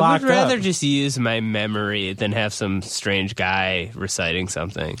ever get locked up... I would rather just use my memory than have some strange guy reciting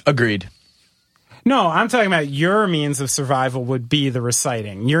something. Agreed. No, I'm talking about your means of survival would be the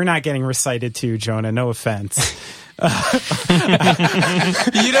reciting. You're not getting recited to, Jonah. No offense. You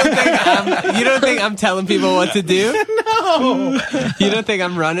don't think I'm telling people what to do? No. You don't think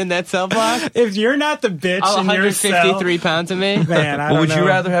I'm running that cell block? If you're not the bitch All in your cell... 153 pounds of me? Man, I don't Would know. you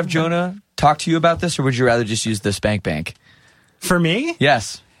rather have Jonah talk to you about this, or would you rather just use the spank bank? For me?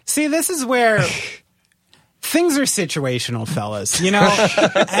 Yes. See, this is where... Things are situational, fellas, you know?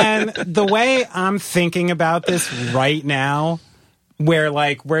 And the way I'm thinking about this right now, where,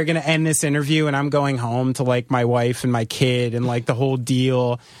 like, we're going to end this interview and I'm going home to, like, my wife and my kid and, like, the whole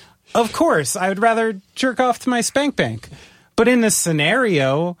deal, of course, I would rather jerk off to my spank bank. But in this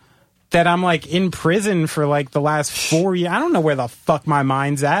scenario that I'm, like, in prison for, like, the last 4 years, I don't know where the fuck my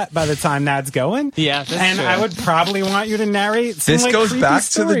mind's at by the time that's going. Yeah, that's And true. I would probably want you to narrate some, This like, goes creepy back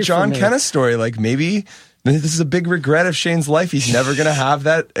to the story John for me. Kenna story. Like maybe this is a big regret of Shane's life. He's never going to have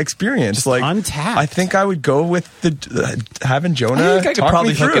that experience. Just like untapped. I think I would go with the having Jonah. I think I could talk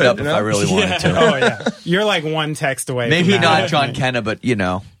probably me through hook it up you if know? I really wanted to. Oh, yeah. You're like one text away. Maybe from not that. John Kenna, but you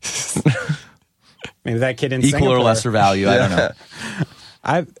know, Maybe that kid in equal Singapore. or lesser value. I don't know.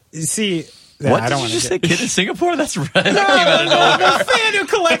 I see. What I don't did want you just say? to Kid in Singapore? That's right. That came out of nowhere. a fan who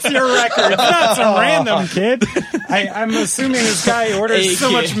collects your records, not some random kid. I'm assuming this guy orders Hey, so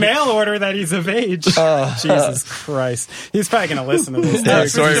kid. much mail order that he's of age. Jesus Christ. He's probably going to listen to this. Yeah,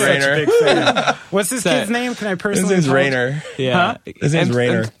 He's sorry, such a Rainer. big fan. What's this kid's name? Can I His personally name's call him? Rainer. Yeah. His name's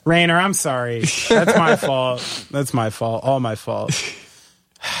Rainer. Rainer, I'm sorry. That's my fault. That's my fault. All my fault.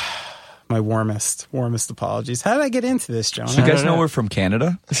 My warmest apologies. How did I get into this, John? You guys know we're from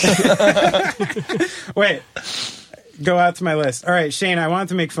Canada? Wait. Go out to my list. All right, Shane, I wanted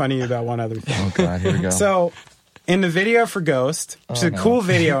to make fun of you about one other thing. Oh God, here we go. So, in the video for Ghost, which is a cool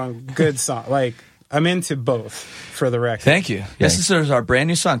video and good song. Like, I'm into both, for the record. Thank you. Yes, this is our brand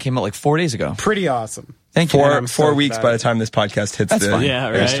new song. Came out like 4 days ago. Pretty awesome. Thank you. And Four I'm stoked weeks about by it. the time this podcast hits That's the fine. Yeah,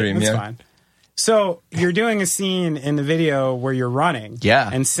 right. airstream. That's Yeah. fine. So, you're doing a scene in the video where you're running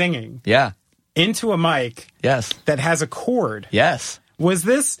and singing Yeah. into a mic Yes. that has a chord. Yes. Was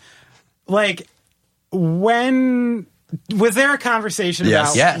this, like, when... Was there a conversation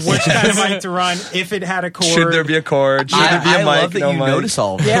Yes. about Yes. which kind of mic to run if it had a chord? Should there be a chord? Should there be a I mic? love that no you mic? notice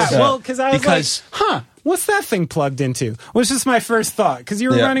all of this. Yeah, well, because I was Because- like, what's that thing plugged into? Was just my first thought, because you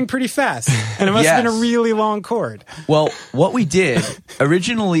were Yeah. running pretty fast, and it must have been a Yes. really long chord. Well, what we did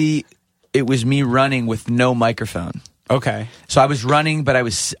originally, it was me running with no microphone. Okay. So I was running, but I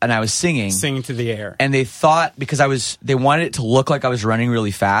was singing. Singing to the air. And they thought, because they wanted it to look like I was running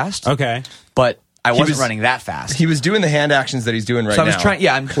really fast. Okay. But I wasn't running that fast. He was doing the hand actions that he's doing right now. So I was trying,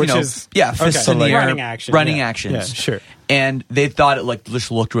 fists in the air. Running actions. Yeah, sure. And they thought it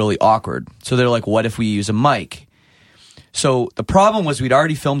just looked really awkward. So they're like, what if we use a mic? So the problem was we'd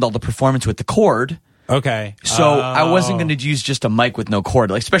already filmed all the performance with the cord. Okay. So I wasn't going to use just a mic with no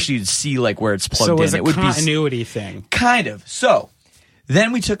cord, like especially to see like where it's plugged in. So it was it would a continuity thing. Kind of. So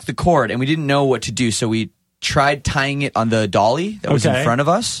then we took the cord and we didn't know what to do. So we tried tying it on the dolly that was in front of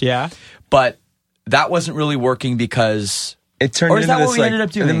us. Yeah. But that wasn't really working because it turned into what this, we ended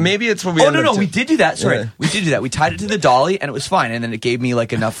up doing? Maybe it's what we ended up we did do that. Sorry. We did do that. We tied it to the dolly and it was fine. And then it gave me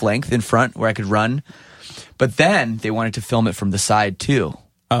like enough length in front where I could run. But then they wanted to film it from the side too.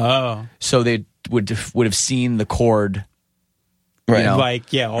 Oh. So they would have seen the cord, right?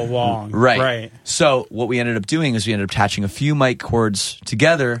 All along, right. So what we ended up doing is we ended up attaching a few mic cords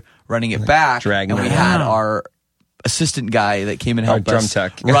together, running it back, and we had our assistant guy that came and helped us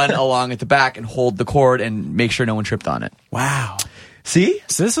run along at the back and hold the cord and make sure no one tripped on it. Wow. See,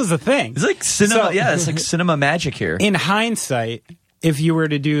 so this was a thing. It's like cinema. It's like cinema magic here. In hindsight, if you were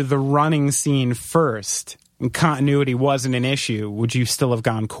to do the running scene first and continuity wasn't an issue, would you still have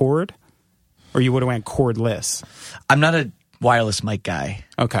gone cord? Or you would have went cordless? I'm not a wireless mic guy.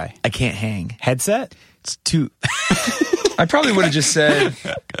 Okay. I can't hang. Headset? It's too... I probably would have just said,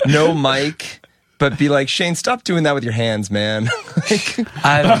 no mic, but be like, Shane, stop doing that with your hands, man.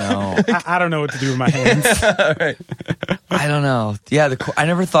 I don't know. I don't know what to do with my hands. Right. I don't know. Yeah, I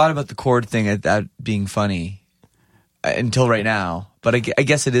never thought about the cord thing that being funny until right now. But I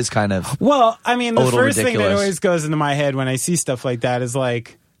guess it is kind of... Well, I mean, the first ridiculous thing that always goes into my head when I see stuff like that is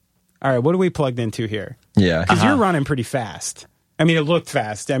like, all right, what are we plugged into here? Yeah. Because you're running pretty fast. I mean, it looked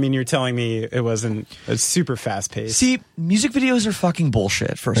fast. I mean, you're telling me it wasn't a super fast pace. See, music videos are fucking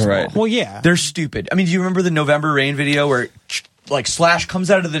bullshit, first of all. Well, yeah. They're stupid. I mean, do you remember the November Rain video where like Slash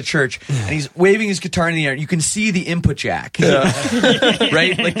comes out of the church and he's waving his guitar in the air and you can see the input jack.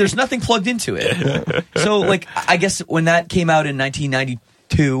 Right? Like there's nothing plugged into it. So like I guess when that came out in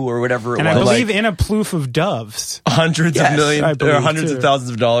 1992 or whatever it and was. I believe in a plouf of doves. Hundreds of millions or hundreds of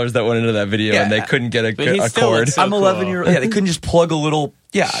thousands of dollars that went into that video and they couldn't get a cord. So I'm 11 years old. Yeah, they couldn't just plug a little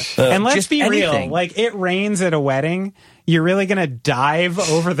and let's be real, like it rains at a wedding. You're really going to dive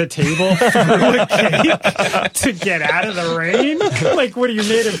over the table through a cake to get out of the rain? Like, what are you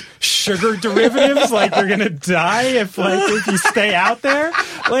made of? Sugar derivatives? Like, you're going to die if you stay out there?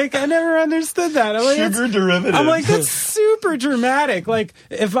 Like, I never understood that. I'm like, sugar derivatives. I'm like, that's super dramatic. Like,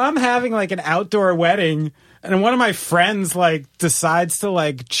 if I'm having like an outdoor wedding and one of my friends like decides to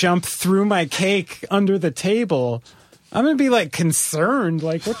like jump through my cake under the table, I'm going to be, like, concerned.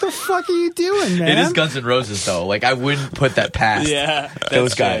 Like, what the fuck are you doing, man? It is Guns N' Roses, though. Like, I wouldn't put that past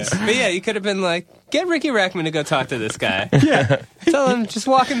those guys. But yeah, you could have been like, get Ricky Rackman to go talk to this guy. Yeah. Tell him, just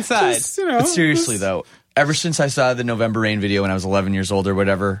walk inside. Just, but seriously, though, ever since I saw the November Rain video when I was 11 years old or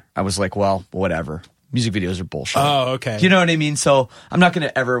whatever, I was like, well, whatever. Music videos are bullshit. Oh, okay. You know what I mean? So I'm not going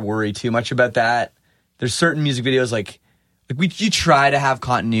to ever worry too much about that. There's certain music videos, you try to have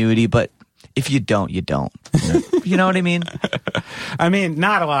continuity, but if you don't, you don't. You know what I mean? I mean,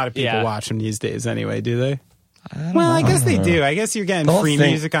 not a lot of people watch them these days anyway, do they? I guess they do. I guess you're getting free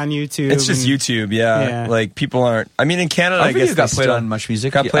music on YouTube. It's just YouTube, yeah. Like, people aren't... I mean, in Canada, I guess got played on Much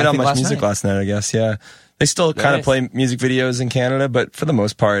Music. Got played on Much Music last night, I guess, yeah. They still kind of play music videos in Canada, but for the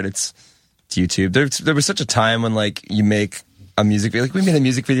most part, it's YouTube. There was such a time when, like, you make a music video. Like, we made a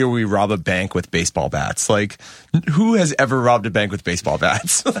music video where we rob a bank with baseball bats. Like, who has ever robbed a bank with baseball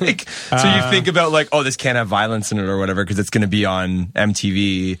bats? Like, so you think about, like, oh, this can't have violence in it or whatever because it's going to be on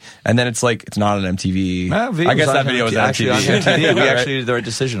MTV. And then it's like, it's not on MTV. I guess that video was on MTV. We actually did the right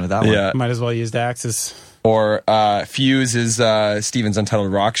decision with that one. Yeah. Might as well use Dax's. Or Fuse is Steven's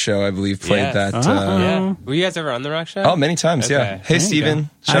Untitled Rock Show, I believe, played that. Yeah. Were you guys ever on the Rock Show? Oh, many times, yeah. Hey, Steven.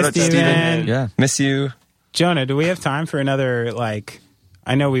 Shout out to Steven. Yeah. Miss you. Jonah, do we have time for another, like,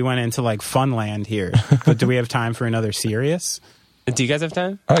 I know we went into, like, fun land here, but do we have time for another serious? Do you guys have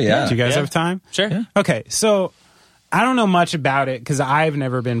time? Oh, yeah. Do you guys have time? Sure. Yeah. Okay, so I don't know much about it because I've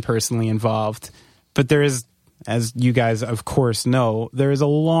never been personally involved, but there is, as you guys, of course, know, there is a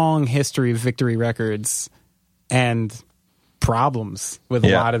long history of Victory Records and problems with a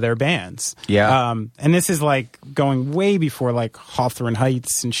lot of their bands. Yeah. And this is, like, going way before, like, Hawthorne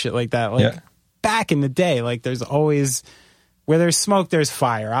Heights and shit like that. Like, back in the day, like, there's always... Where there's smoke, there's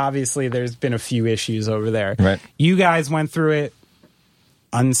fire. Obviously, there's been a few issues over there. Right. You guys went through it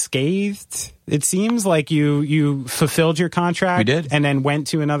unscathed. It seems like you fulfilled your contract. We did. And then went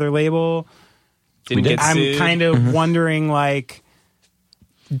to another label. Didn't get I'm sued. kind of wondering, like,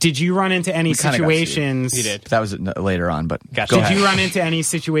 did you run into any kinda got sued. situations? He did. That was later on, but Gotcha. go Did ahead. you run into any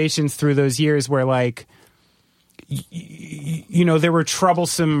situations through those years where, like, you know, there were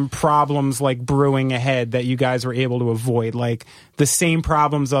troublesome problems like brewing ahead that you guys were able to avoid? Like the same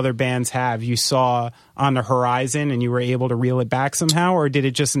problems other bands have, you saw on the horizon and you were able to reel it back somehow, or did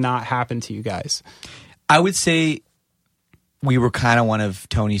it just not happen to you guys? I would say we were kind of one of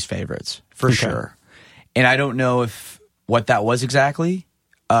Tony's favorites for sure. And I don't know what that was exactly,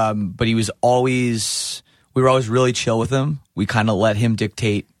 but we were always really chill with him. We kind of let him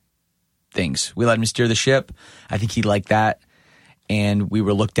dictate things. We let him steer the ship. I think he liked that. And we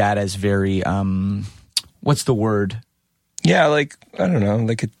were looked at as very, what's the word? Yeah, like, I don't know,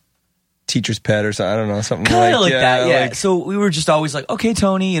 like a teacher's pet or something. I don't know, something Kind of like that, yeah. Like, So we were just always like, okay,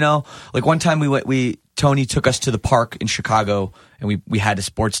 Tony, you know, like one time Tony took us to the park in Chicago and we had a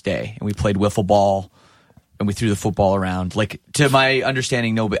sports day and we played wiffle ball and we threw the football around. Like, to my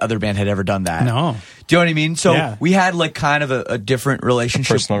understanding, no other band had ever done that. No. Do you know what I mean? So Yeah. we had like kind of a different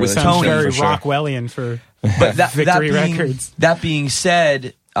relationship personal with relationship. Tony. Very for sure. Rockwellian for But Victory Records. That being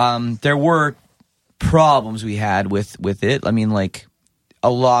said, there were problems we had with it. I mean, like, a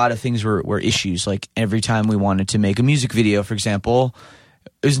lot of things were issues. Like, every time we wanted to make a music video, for example,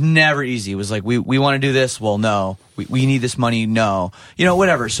 it was never easy. It was like, we want to do this. Well, no. We need this money. No. You know,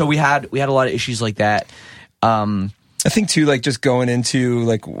 whatever. So we had a lot of issues like that. I think too, like just going into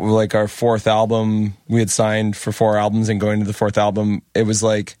like our fourth album, we had signed for 4 albums, and going to the fourth album, it was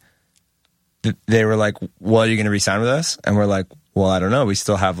like they were like, "Well, are you going to re-sign with us?" And we're like, "Well, I don't know. We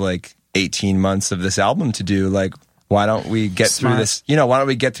still have like 18 months of this album to do. Like, why don't we get through this? You know, why don't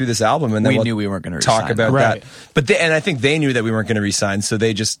we get through this album and then We knew we weren't gonna talk re-sign. about Right. that." But and I think they knew that we weren't going to re-sign, so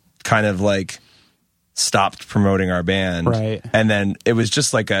they just kind of like stopped promoting our band. Right. And then it was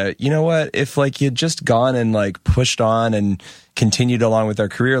just like you know what, if like you'd just gone and like pushed on and continued along with our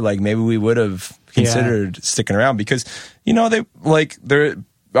career, like maybe we would have considered sticking around, because, you know,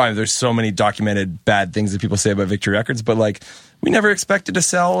 there's so many documented bad things that people say about Victory Records, but like we never expected to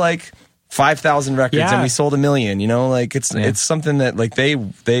sell like 5,000 records Yeah. and we sold 1 million, you know, like it's something that like they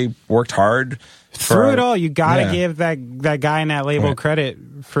worked hard Through it all, you gotta Yeah. give that guy in that label Right. credit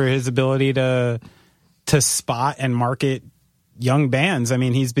for his ability to spot and market young bands. I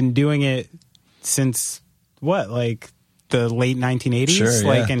mean, he's been doing it since like the late 1980s, Sure,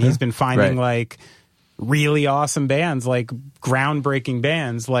 like, yeah. and he's been finding Right. like really awesome bands, like groundbreaking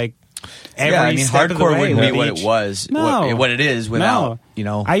bands, like every step of the hardcore way. wouldn't be with what each- it was, No. what it is without, No. you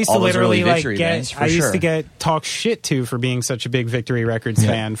know, I used to all those literally early like Victory bands, for I used sure. to get talk shit to for being such a big Victory Records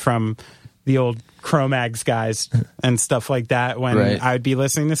fan from the old Cro-Mags guys and stuff like that, when Right. I would be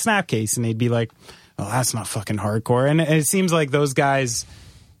listening to Snapcase and they'd be like, "Oh, that's not fucking hardcore." And it seems like those guys,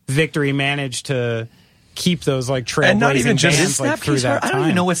 Victory, managed to keep those like trailblazing And not even just- bands Is like through Snapcase that hard? I time. don't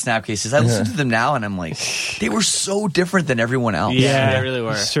even know what Snapcase is. I listen to them now and I'm like, they were so different than everyone else. Yeah, they really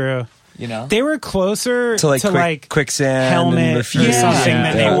were. It's true. You know? They were closer to like Quicksand Helmet and or Refuse. something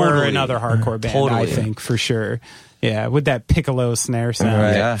than they were Totally. another hardcore band, I Totally. think, for sure. Yeah, with that piccolo snare sound.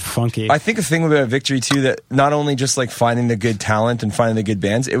 Right. Yeah. Funky. I think the thing about Victory too, that not only just like finding the good talent and finding the good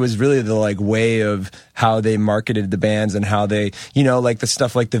bands, it was really the like way of how they marketed the bands and how they, you know, like the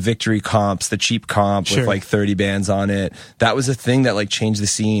stuff like the Victory comps, the cheap comp Sure. with like 30 bands on it. That was a thing that like changed the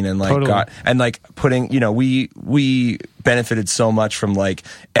scene and like Totally. like putting, you know, we benefited so much from like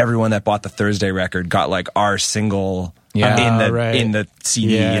everyone that bought the Thursday record got like our single Yeah. Right. in the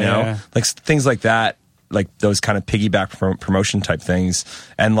CD, Yeah, you know, yeah. like things like that. Like those kind of piggyback promotion type things,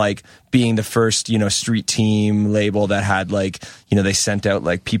 and like being the first, you know, street team label that had like, you know, they sent out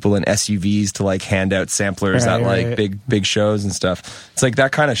like people in SUVs to like hand out samplers Right, at like right. big shows and stuff. It's like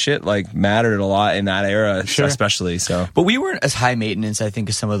that kind of shit like mattered a lot in that era, Sure. especially. So But we weren't as high maintenance, I think,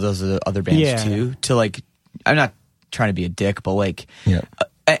 as some of those other bands Yeah. too. To like, I'm not trying to be a dick, but like, Yeah.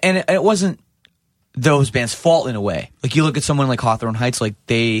 And it wasn't those bands' fault in a way. Like, you look at someone like Hawthorne Heights, like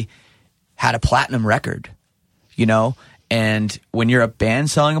they had a platinum record, you know? And when you're a band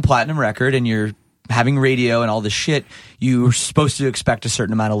selling a platinum record and you're having radio and all this shit, you're supposed to expect a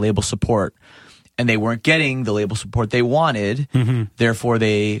certain amount of label support. And they weren't getting the label support they wanted. Therefore,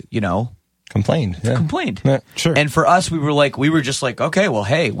 they, you know, complained. Yeah. complained. Yeah. Sure. And for us, we were just like, okay, well,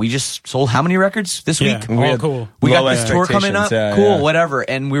 hey, we just sold how many records this Yeah. week? We had cool. We got low this tour coming up. expectations. Yeah, cool, yeah. whatever.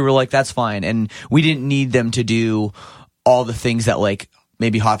 And we were like, that's fine. And we didn't need them to do all the things that like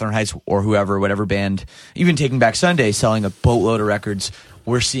maybe Hawthorne Heights or whoever, whatever band, even Taking Back Sunday, selling a boatload of records.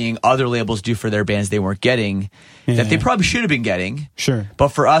 we're seeing other labels do for their bands they weren't getting that they probably should have been getting. Sure. But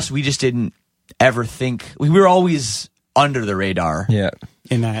for us, we just didn't ever think. We were always under the radar. Yeah.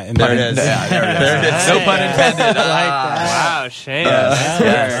 In that, There it is. Yeah, there it is. No pun intended. Wow, Shane.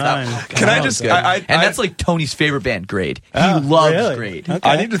 Can I just? And that's like Tony's favorite band, Grade. He loves Grade. Okay.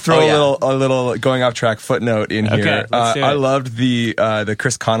 I need to throw a little going off track footnote in here. Okay, let's do it. I loved the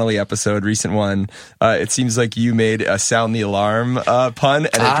Chris Connolly episode, recent one. It seems like you made a sound the alarm pun, and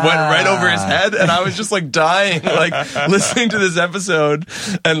it went right over his head, and I was just like dying, like listening to this episode,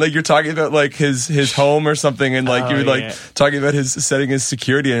 and like you're talking about like his home or something, and like you're like talking about his setting his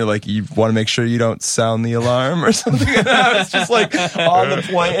security, and you're like, you want to make sure you don't sound the alarm or something. And I was just like on the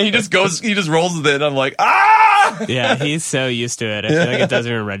point, and he just rolls with it. And I'm like, ah! Yeah, he's so used to it. I feel like it doesn't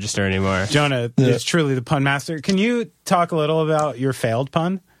even register anymore. Jonah is truly the pun master. Can you talk a little about your failed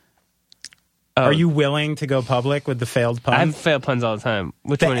pun? Are you willing to go public with the failed pun? I have failed puns all the time.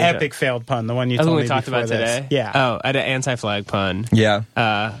 Which one? The epic failed pun, the one you That's told what me we talked before about this. today. Yeah. Oh, I had an anti-flag pun. Yeah.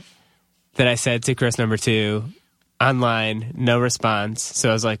 That I said to Chris number 2 online, no response. So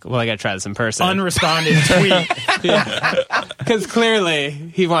I was like, well, I got to try this in person. Unresponded tweet. Because clearly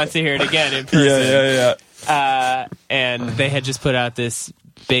he wants to hear it again in person. Yeah. And they had just put out this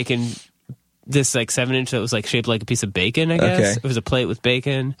bacon, this like 7-inch that was like shaped like a piece of bacon, I guess. Okay. It was a plate with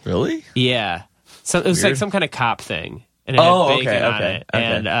bacon. Really? Yeah. So it was Weird. like some kind of cop thing. And it had bacon on it. Okay.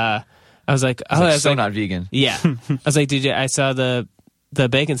 And I was like, oh, Like, I was so like, not vegan. yeah. I was like, dude, I saw the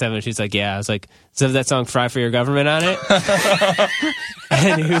bacon 7-inch. She's like, yeah. I was like, does it have that song Fry for Your Government on it?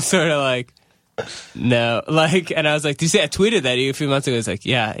 And he was sort of like, no. Like, and I was like, did you see I tweeted that to you a few months ago? He's like,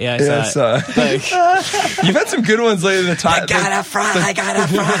 yeah, I saw it. Like, You've had some good ones lately. The Gotta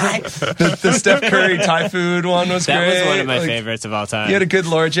fry. the Steph Curry Thai food one was that great. was one of my Like, favorites of all time. You had a good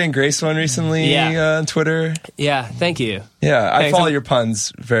Laura Jane Grace one recently on Twitter. Yeah, thank you. Yeah, I Thanks. follow your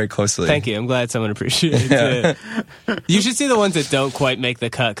puns very closely. Thank you. I'm glad someone appreciates it. You should see the ones that don't quite make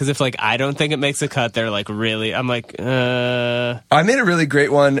the cut. Because if like I don't think it makes the cut, they're like really. I'm like, I made a really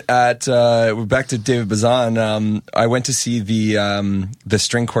great one at. We're back to David Bazan. I went to see the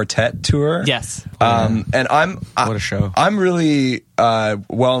string quartet tour. yes. And What a show. I'm really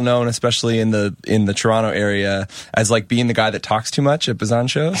well known, especially in the Toronto area, as like being the guy that talks too much at Bazan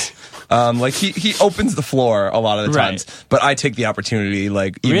shows. Like he opens the floor a lot of the times, but I take the opportunity,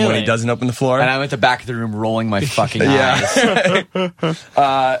 like even when he doesn't open the floor. And I'm at the back of the room rolling my fucking eyes.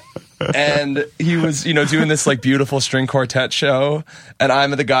 And he was, doing this like beautiful string quartet show, and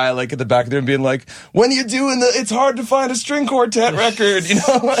I'm the guy like at the back of the room being like, "When are you doing it's hard to find a string quartet record,"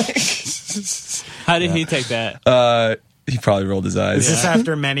 like. How did he take that? He probably rolled his eyes. Is this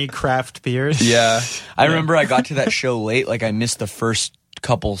after many craft beers? Yeah. I remember I got to that show late. Like I missed the first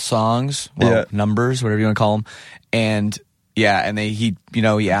couple songs, numbers, whatever you want to call them, and he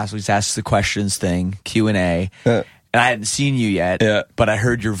asked the questions thing, Q&A. And I hadn't seen you yet, but I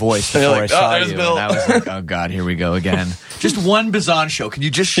heard your voice before I saw you. Bill. And I was like, oh, God, here we go again. Just one Bazan show. Can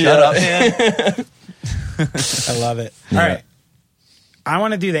you just shut up, man? I love it. All right. I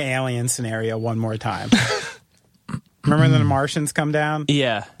want to do the alien scenario one more time. Remember when the Martians come down?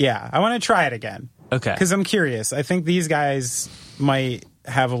 Yeah. Yeah. I want to try it again. Okay. Because I'm curious. I think these guys might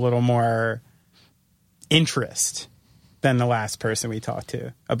have a little more interest than the last person we talked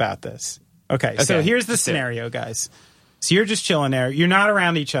to about this. Okay, so here's the scenario, guys. So you're just chilling there. You're not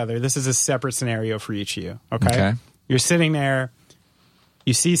around each other. This is a separate scenario for each of you, okay? You're sitting there.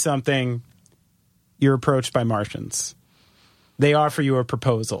 You see something. You're approached by Martians. They offer you a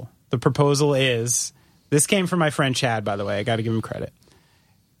proposal. The proposal is... This came from my friend Chad, by the way. I got to give him credit.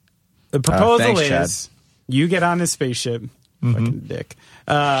 The proposal thanks, is... Chad. You get on this spaceship. Fucking dick.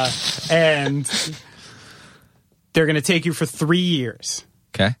 And they're going to take you for 3 years.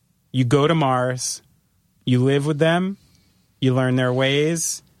 Okay. You go to Mars, you live with them, you learn their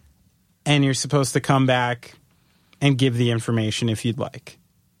ways, and you're supposed to come back and give the information if you'd like.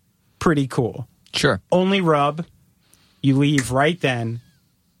 Pretty cool. Sure. Only rub, you leave right then,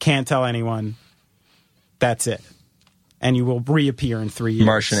 can't tell anyone. That's it. And you will reappear in 3 years.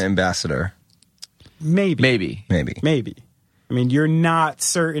 Martian ambassador. Maybe. I mean, you're not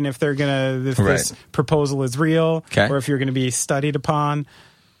certain if they're this proposal is real or if you're going to be studied upon.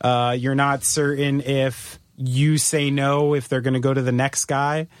 You're not certain if you say no, if they're going to go to the next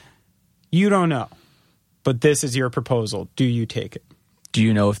guy. You don't know. But this is your proposal. Do you take it? Do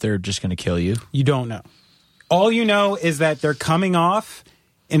you know if they're just going to kill you? You don't know. All you know is that they're coming off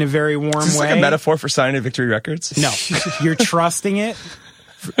in a very warm Is this way. like a metaphor for signing at Victory Records? No. You're trusting it.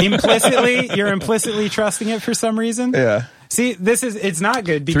 Implicitly, you're implicitly trusting it for some reason. Yeah. See, it's not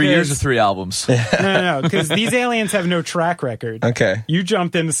good because 3 years or 3 albums. no, because these aliens have no track record. Okay. You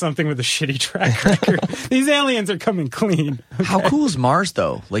jumped into something with a shitty track record. These aliens are coming clean. Okay? How cool is Mars,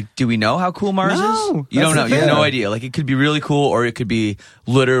 though? Like, do we know how cool Mars No, is? You don't know. that's You the have no thing. idea. Like, it could be really cool, or it could be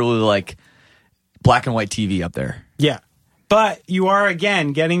literally like black and white TV up there. Yeah. But you are,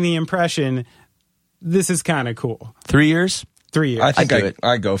 again, getting the impression this is kind of cool. 3 years? 3 years. I think I'd do it.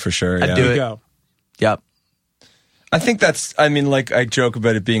 I go for sure. Yeah. I'd do You it. go. Yep. I think I joke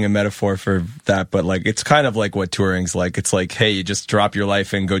about it being a metaphor for that, but like, it's kind of like what touring's like. It's like, hey, you just drop your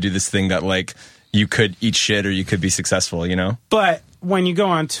life and go do this thing that like you could eat shit or you could be successful, you know? But when you go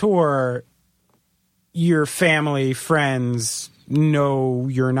on tour, your family, friends know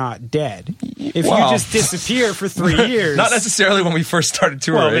you're not dead. If Wow. you just disappear for 3 years. Not necessarily when we first started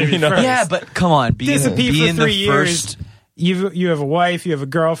touring, Well, maybe you know? first. Yeah, but come on. disappear Be in for 3 the years. first. You have a wife, you have a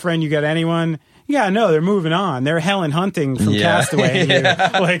girlfriend, you got anyone. Yeah, no, they're moving on. They're Helen Hunting from Yeah. Castaway,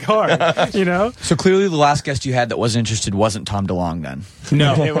 like hard, you know? So clearly the last guest you had that wasn't interested wasn't Tom DeLonge then.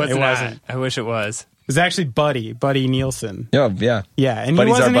 No, It was it not. wasn't. I wish it was. It was actually Buddy Nielsen. Yeah. Yeah, and Buddy's he our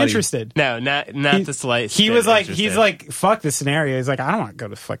wasn't buddy. interested. No, not the slightest. He was bit like, interested. he's like, fuck this scenario. He's like, I don't want to go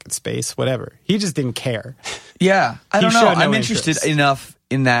to fucking space, whatever. He just didn't care. Yeah. I He don't know. showed no I'm interested interest. enough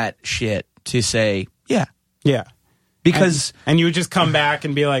in that shit to say, yeah. Yeah. Because And you would just come back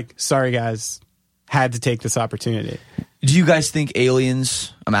and be like, sorry, guys, had to take this opportunity. do you guys think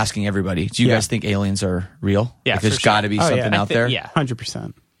aliens, I'm asking everybody, do you Yeah. guys think aliens are real? Yeah, Like, there's for sure. got to be Oh, yeah. something I out think- there? yeah.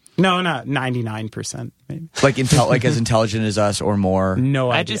 100%. No, not 99%, maybe. Like like as intelligent as us or more? No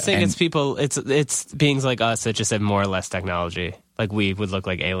idea. I just think it's people. It's beings like us that just have more or less technology. Like we would look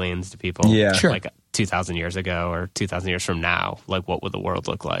like aliens to people. Yeah. Sure. Like 2,000 years ago or 2,000 years from now. Like what would the world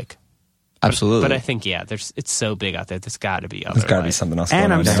look like? Absolutely. But I think it's so big out there. There's got to be other. There's got to be life. something else And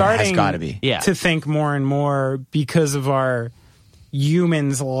going I'm on. There starting has gotta be. Yeah. to think more and more because of our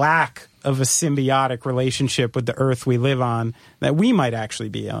humans' lack of a symbiotic relationship with the Earth we live on that we might actually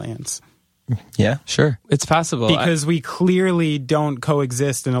be aliens. Yeah. Sure. It's possible Because we clearly don't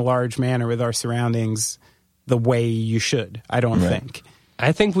coexist in a large manner with our surroundings the way you should, I don't think.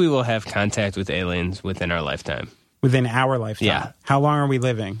 I think we will have contact with aliens within our lifetime. Within our lifetime. Yeah. How long are we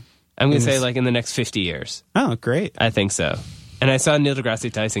living? I'm going to say like in the next 50 years. Oh, great. I think so. And I saw Neil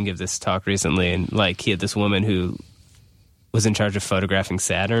deGrasse Tyson give this talk recently, and like he had this woman who was in charge of photographing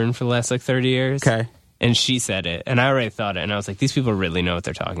Saturn for the last like 30 years. Okay. And she said it, and I already thought it, and I was like, these people really know what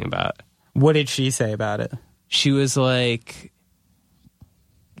they're talking about. What did she say about it? She was like,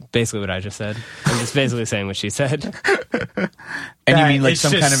 basically what I just said. I'm just basically saying what she said. And you That mean like it's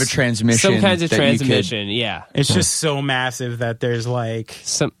some kind of a just transmission? Some kinds of that you could- transmission, yeah. It's just so massive that there's like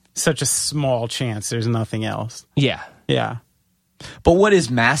such a small chance there's nothing else. Yeah. Yeah. But what is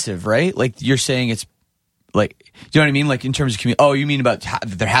massive, right? Like you're saying it's like, you know what I mean? Like in terms of community. Oh, you mean about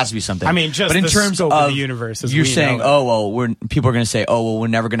there has to be something. I mean, just but in the terms scope of the universe as you're we saying, know it. oh, well, people are going to say, oh, well, we're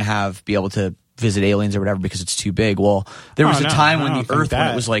never going to be able to visit aliens or whatever because it's too big. Well, there was Oh, a no, time I when don't the think Earth, when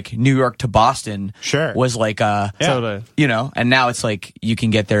that. it was like New York to Boston, Sure. was like, Totally. you know, and now it's like you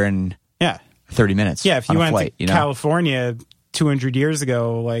can get there in Yeah. 30 minutes. Yeah. If you on a went flight, to you know? California 200 years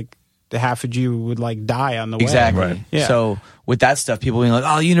ago, like the half of you would like die on the way. Exactly. Right. Yeah. So with that stuff, people being like,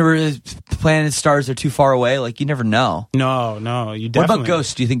 "Oh, universe, planets, stars are too far away." Like you never know. No, you definitely. What about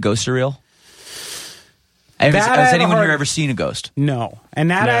ghosts? Do you think ghosts are real? Has That I have a anyone hard- here ever seen a ghost? No. And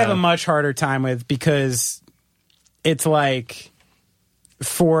that I No. have a much harder time with because it's like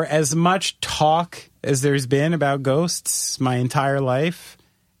for as much talk as there's been about ghosts my entire life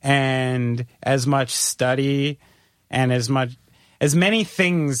and as much study and as many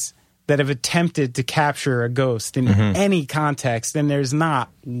things that have attempted to capture a ghost in any context, and there's not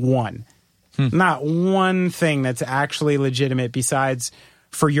one. Not one thing that's actually legitimate besides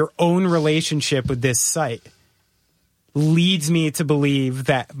for your own relationship with this site leads me to believe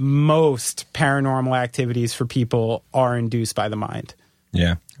that most paranormal activities for people are induced by the mind.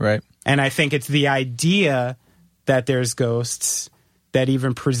 Yeah. Right. And I think it's the idea that there's ghosts that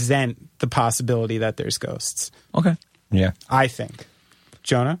even present the possibility that there's ghosts. Okay. Yeah. I think.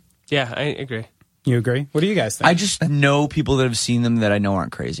 Jonah, Yeah, I agree. you agree? What do you guys think? I just know people that have seen them that I know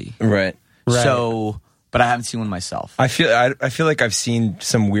aren't crazy. Right. Right. So, but I haven't seen one myself. I feel like I've seen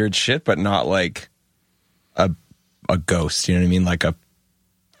some weird shit, but not like a ghost. You know what I mean? Like a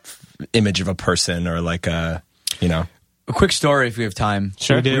image of a person or like a, you know. A quick story, if we have time.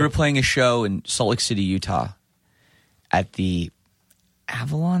 Sure We do. were playing a show in Salt Lake City, Utah, at the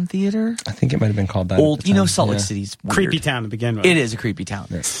Avalon Theater. I think it might have been called that. Old, at the you know, time. Salt Lake Yeah. City's weird. Creepy town to begin with. It is a creepy town.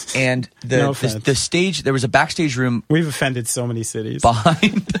 And No the offense. stage, there was a backstage room We've offended so many cities.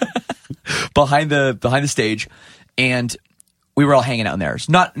 behind the stage, and we were all hanging out in there. It's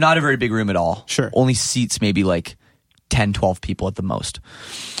not a very big room at all. Sure. Only seats maybe like 10, 12 people at the most.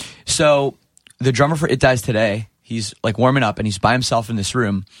 So the drummer for It Dies Today, he's like warming up and he's by himself in this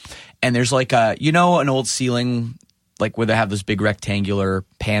room. And there's like an old ceiling, like where they have those big rectangular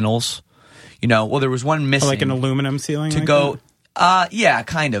panels. Well, there was one missing. Like an aluminum ceiling? To like go, yeah,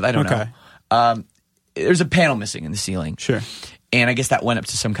 kind of. I don't know. There's a panel missing in the ceiling. Sure. And I guess that went up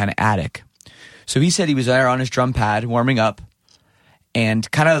to some kind of attic. So he said he was there on his drum pad warming up. And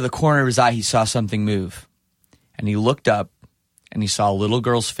kind of out of the corner of his eye, he saw something move. And he looked up and he saw a little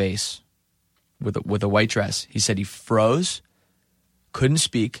girl's face with a white dress. He said he froze, couldn't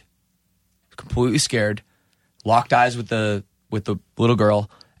speak, completely scared, locked eyes with the little girl,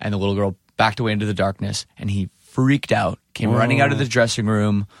 and the little girl backed away into the darkness. And he freaked out, came running out of the dressing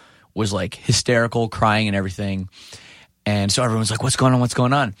room, was like hysterical, crying and everything. And so everyone's like, what's going on? What's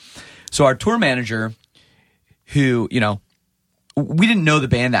going on? So our tour manager, who, we didn't know the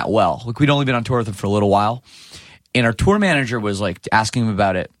band that well. Like, we'd only been on tour with them for a little while. And our tour manager was like asking him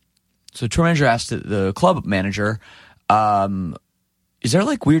about it. So the tour manager asked the club manager, is there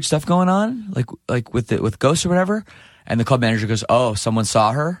like weird stuff going on? Like with ghosts or whatever? And the club manager goes, oh, someone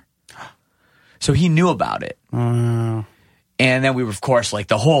saw her? So he knew about it. And then we were, of course, like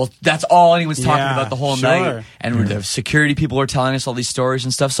that's all anyone's talking about the whole night. And the security people were telling us all these stories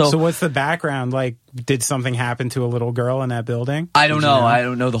and stuff. So what's the background? Like, did something happen to a little girl in that building? I don't know. I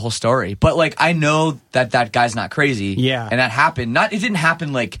don't know the whole story. But like, I know that guy's not crazy. Yeah. And that happened. It didn't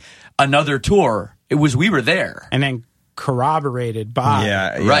happen like another tour. It was, we were there. And then corroborated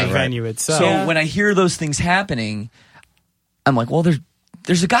by the venue itself. So when I hear those things happening, I'm like, well,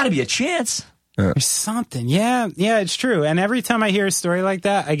 there's got to be a chance. There's something. Yeah, it's true. And every time I hear a story like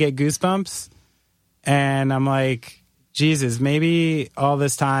that, I get goosebumps. And I'm like, Jesus, maybe all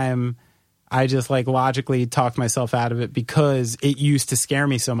this time I just like logically talked myself out of it because it used to scare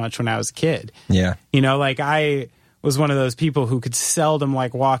me so much when I was a kid. Yeah. Like I was one of those people who could seldom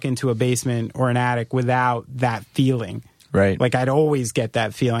like walk into a basement or an attic without that feeling. Right. Like I'd always get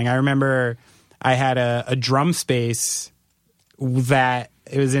that feeling. I remember I had a drum space that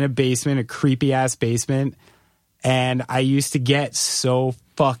it was in a basement, a creepy ass basement. And I used to get so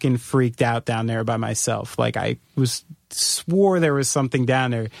fucking freaked out down there by myself. Like I swore there was something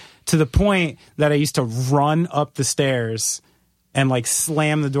down there to the point that I used to run up the stairs and like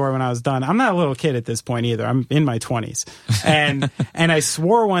slam the door when I was done. I'm not a little kid at this point either. I'm in my 20s. And I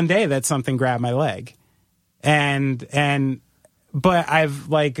swore one day that something grabbed my leg. But I've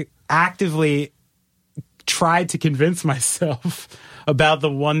like actively tried to convince myself about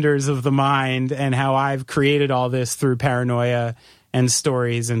the wonders of the mind and how I've created all this through paranoia and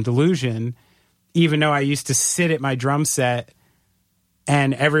stories and delusion, even though I used to sit at my drum set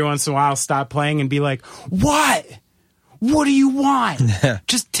and every once in a while stop playing and be like, what do you want?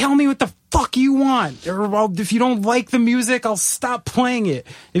 Just tell me what the fuck you want. Or if you don't like the music, I'll stop playing it.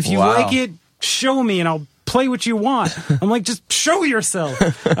 If you like it, show me and I'll play what you want. I'm like, just show yourself.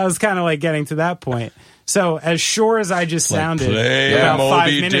 I was kind of like getting to that point. So as sure as I just sounded about 5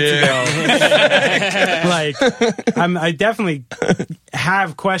 minutes ago, I definitely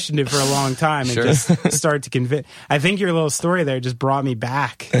have questioned it for a long time and just started to convince. I think your little story there just brought me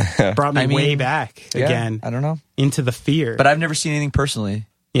back, way back again. I don't know, into the fear. But I've never seen anything personally.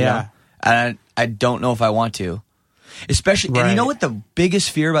 Yeah, and I don't know if I want to, especially. And you know what the biggest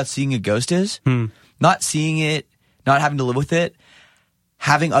fear about seeing a ghost is? Not seeing it, not having to live with it,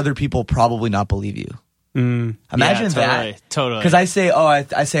 having other people probably not believe you. Imagine that. Totally. Because I say,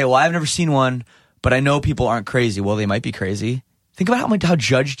 well, I've never seen one, but I know people aren't crazy. Well, they might be crazy. Think about how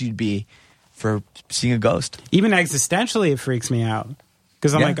judged you'd be for seeing a ghost. Even existentially, it freaks me out.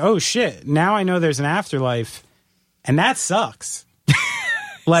 Because I'm like, oh shit, now I know there's an afterlife, and that sucks.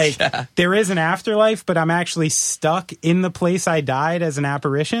 There is an afterlife, but I'm actually stuck in the place I died as an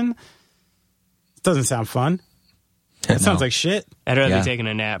apparition. It doesn't sound fun. It sounds like shit. I'd rather be taking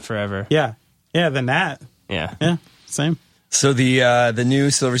a nap forever. Yeah, than that. Yeah, same. So the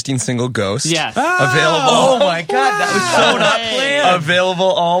new Silverstein single, Ghost. Yes. Available. Oh my God, that was so not planned. Available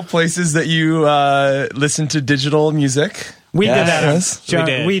all places that you listen to digital music. We did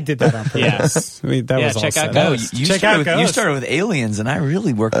that. We did that on purpose. That was all check set out up. Ghost. You started with Aliens, and I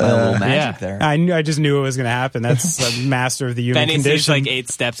really worked my little magic there. I just knew it was going to happen. That's a master of the human Benny condition. seems like 8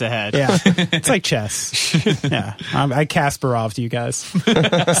 steps ahead. Yeah, it's like chess. Yeah, I Kasparov'd you guys.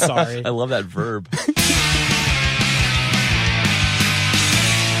 Sorry. I love that verb.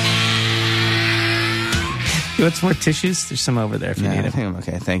 You want some more tissues? There's some over there if you need I them. think I'm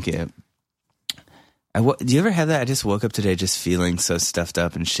okay. Thank you. Do you ever have that? I just woke up today just feeling so stuffed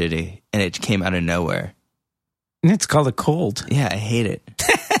up and shitty, and it came out of nowhere. It's called a cold. Yeah, I hate it.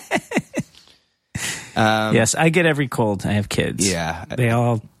 Yes, I get every cold. I have kids. Yeah.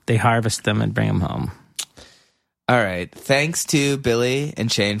 They harvest them and bring them home. All right. Thanks to Billy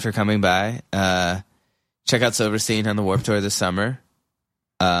and Shane for coming by. Check out Silverstein on the Warped Tour this summer.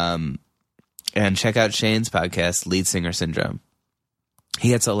 And check out Shane's podcast, Lead Singer Syndrome. He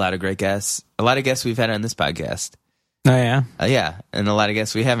gets a lot of great guests. A lot of guests we've had on this podcast. Oh, yeah? Yeah, and a lot of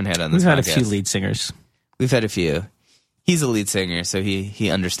guests we haven't had on this podcast. We've had a few lead singers. We've had a few. He's a lead singer, so he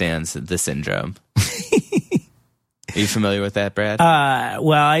understands the syndrome. Are you familiar with that, Brad?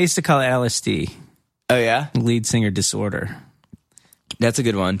 Well, I used to call it LSD. Oh, yeah? Lead singer disorder. That's a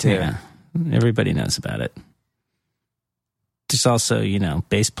good one, too. Yeah. Everybody knows about it. There's also,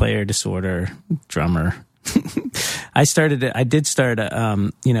 bass player disorder, drummer. I did start,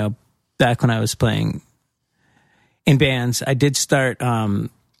 back when I was playing in bands, I did start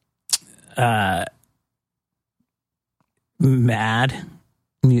MAD,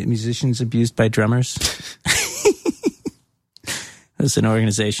 Musicians Abused by Drummers. It was an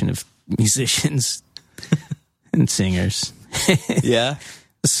organization of musicians and singers. Yeah?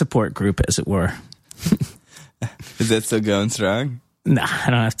 A support group, as it were. Is that still going strong? Nah, I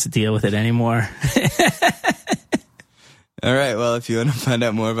don't have to deal with it anymore. All right, well, if you want to find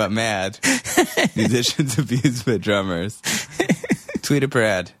out more about MAD, Musicians Abused by Drummers, tweet at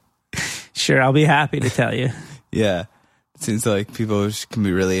Brad. Sure, I'll be happy to tell you. Yeah, it seems like people can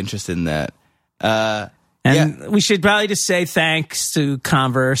be really interested in that. We should probably just say thanks to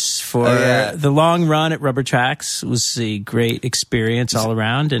Converse for the long run at Rubber Tracks. It was a great experience all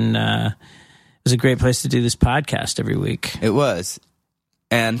around, and it was a great place to do this podcast every week. It was.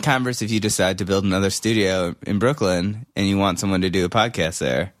 And Converse, if you decide to build another studio in Brooklyn and you want someone to do a podcast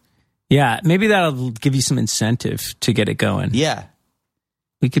there. Yeah, maybe that'll give you some incentive to get it going. Yeah.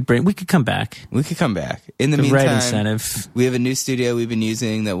 We could come back. We could come back. In the meantime, right incentive. We have a new studio we've been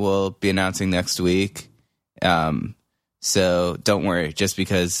using that we'll be announcing next week. So don't worry, just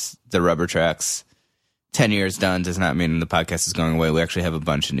because the Rubber Tracks 10 years done does not mean the podcast is going away. We actually have a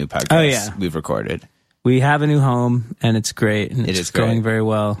bunch of new podcasts we've recorded. We have a new home, and it's great, and it's going very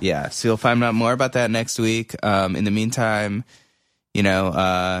well. Yeah, so you'll find out more about that next week. In the meantime, check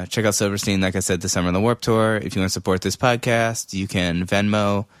out Silverstein, like I said, this summer on the Warped Tour. If you want to support this podcast, you can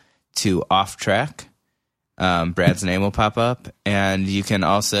Venmo to Off Track. Brad's name will pop up. And you can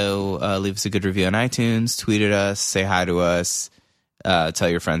also leave us a good review on iTunes, tweet at us, say hi to us, tell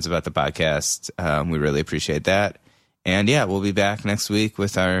your friends about the podcast. We really appreciate that. And we'll be back next week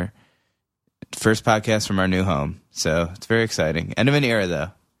with our first podcast from our new home. So it's very exciting. End of an era,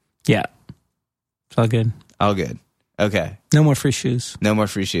 though. Yeah. It's all good. All good. Okay. No more free shoes. No more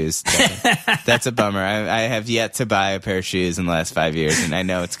free shoes. That's a bummer. I have yet to buy a pair of shoes in the last 5 years, and I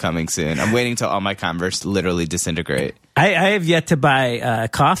know it's coming soon. I'm waiting till all my Converse literally disintegrate. I have yet to buy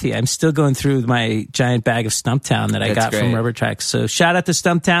coffee. I'm still going through my giant bag of Stumptown that I got from Rubber Tracks. So shout out to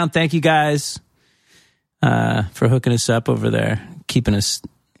Stumptown. Thank you guys for hooking us up over there, keeping us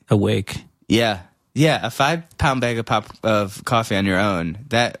awake. Yeah. Yeah, a 5-pound bag of coffee on your own.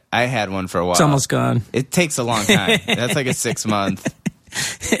 That I had one for a while. It's almost gone. It takes a long time. That's like a 6-month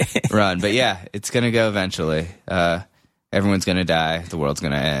run. But yeah, it's going to go eventually. Everyone's going to die. The world's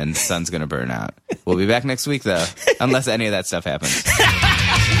going to end. Sun's going to burn out. We'll be back next week, though, unless any of that stuff happens.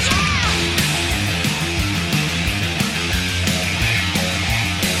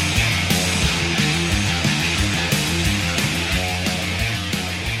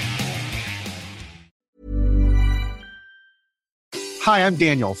 Hi, I'm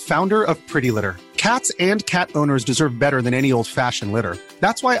Daniel, founder of Pretty Litter. Cats and cat owners deserve better than any old-fashioned litter.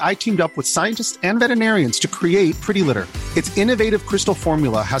 That's why I teamed up with scientists and veterinarians to create Pretty Litter. Its innovative crystal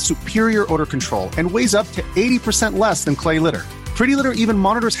formula has superior odor control and weighs up to 80% less than clay litter. Pretty Litter even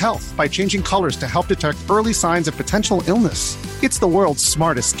monitors health by changing colors to help detect early signs of potential illness. It's the world's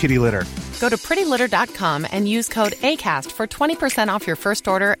smartest kitty litter. Go to prettylitter.com and use code ACAST for 20% off your first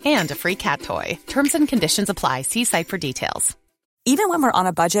order and a free cat toy. Terms and conditions apply. See site for details. Even when we're on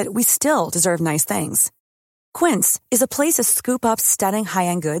a budget, we still deserve nice things. Quince is a place to scoop up stunning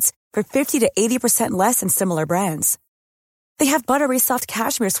high-end goods for 50 to 80% less than similar brands. They have buttery soft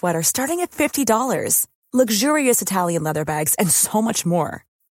cashmere sweaters starting at $50, luxurious Italian leather bags, and so much more.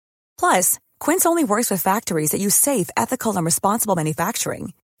 Plus, Quince only works with factories that use safe, ethical, and responsible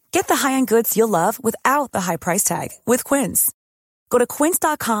manufacturing. Get the high-end goods you'll love without the high price tag with Quince. Go to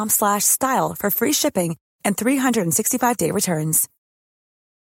quince.com/style for free shipping and 365-day returns.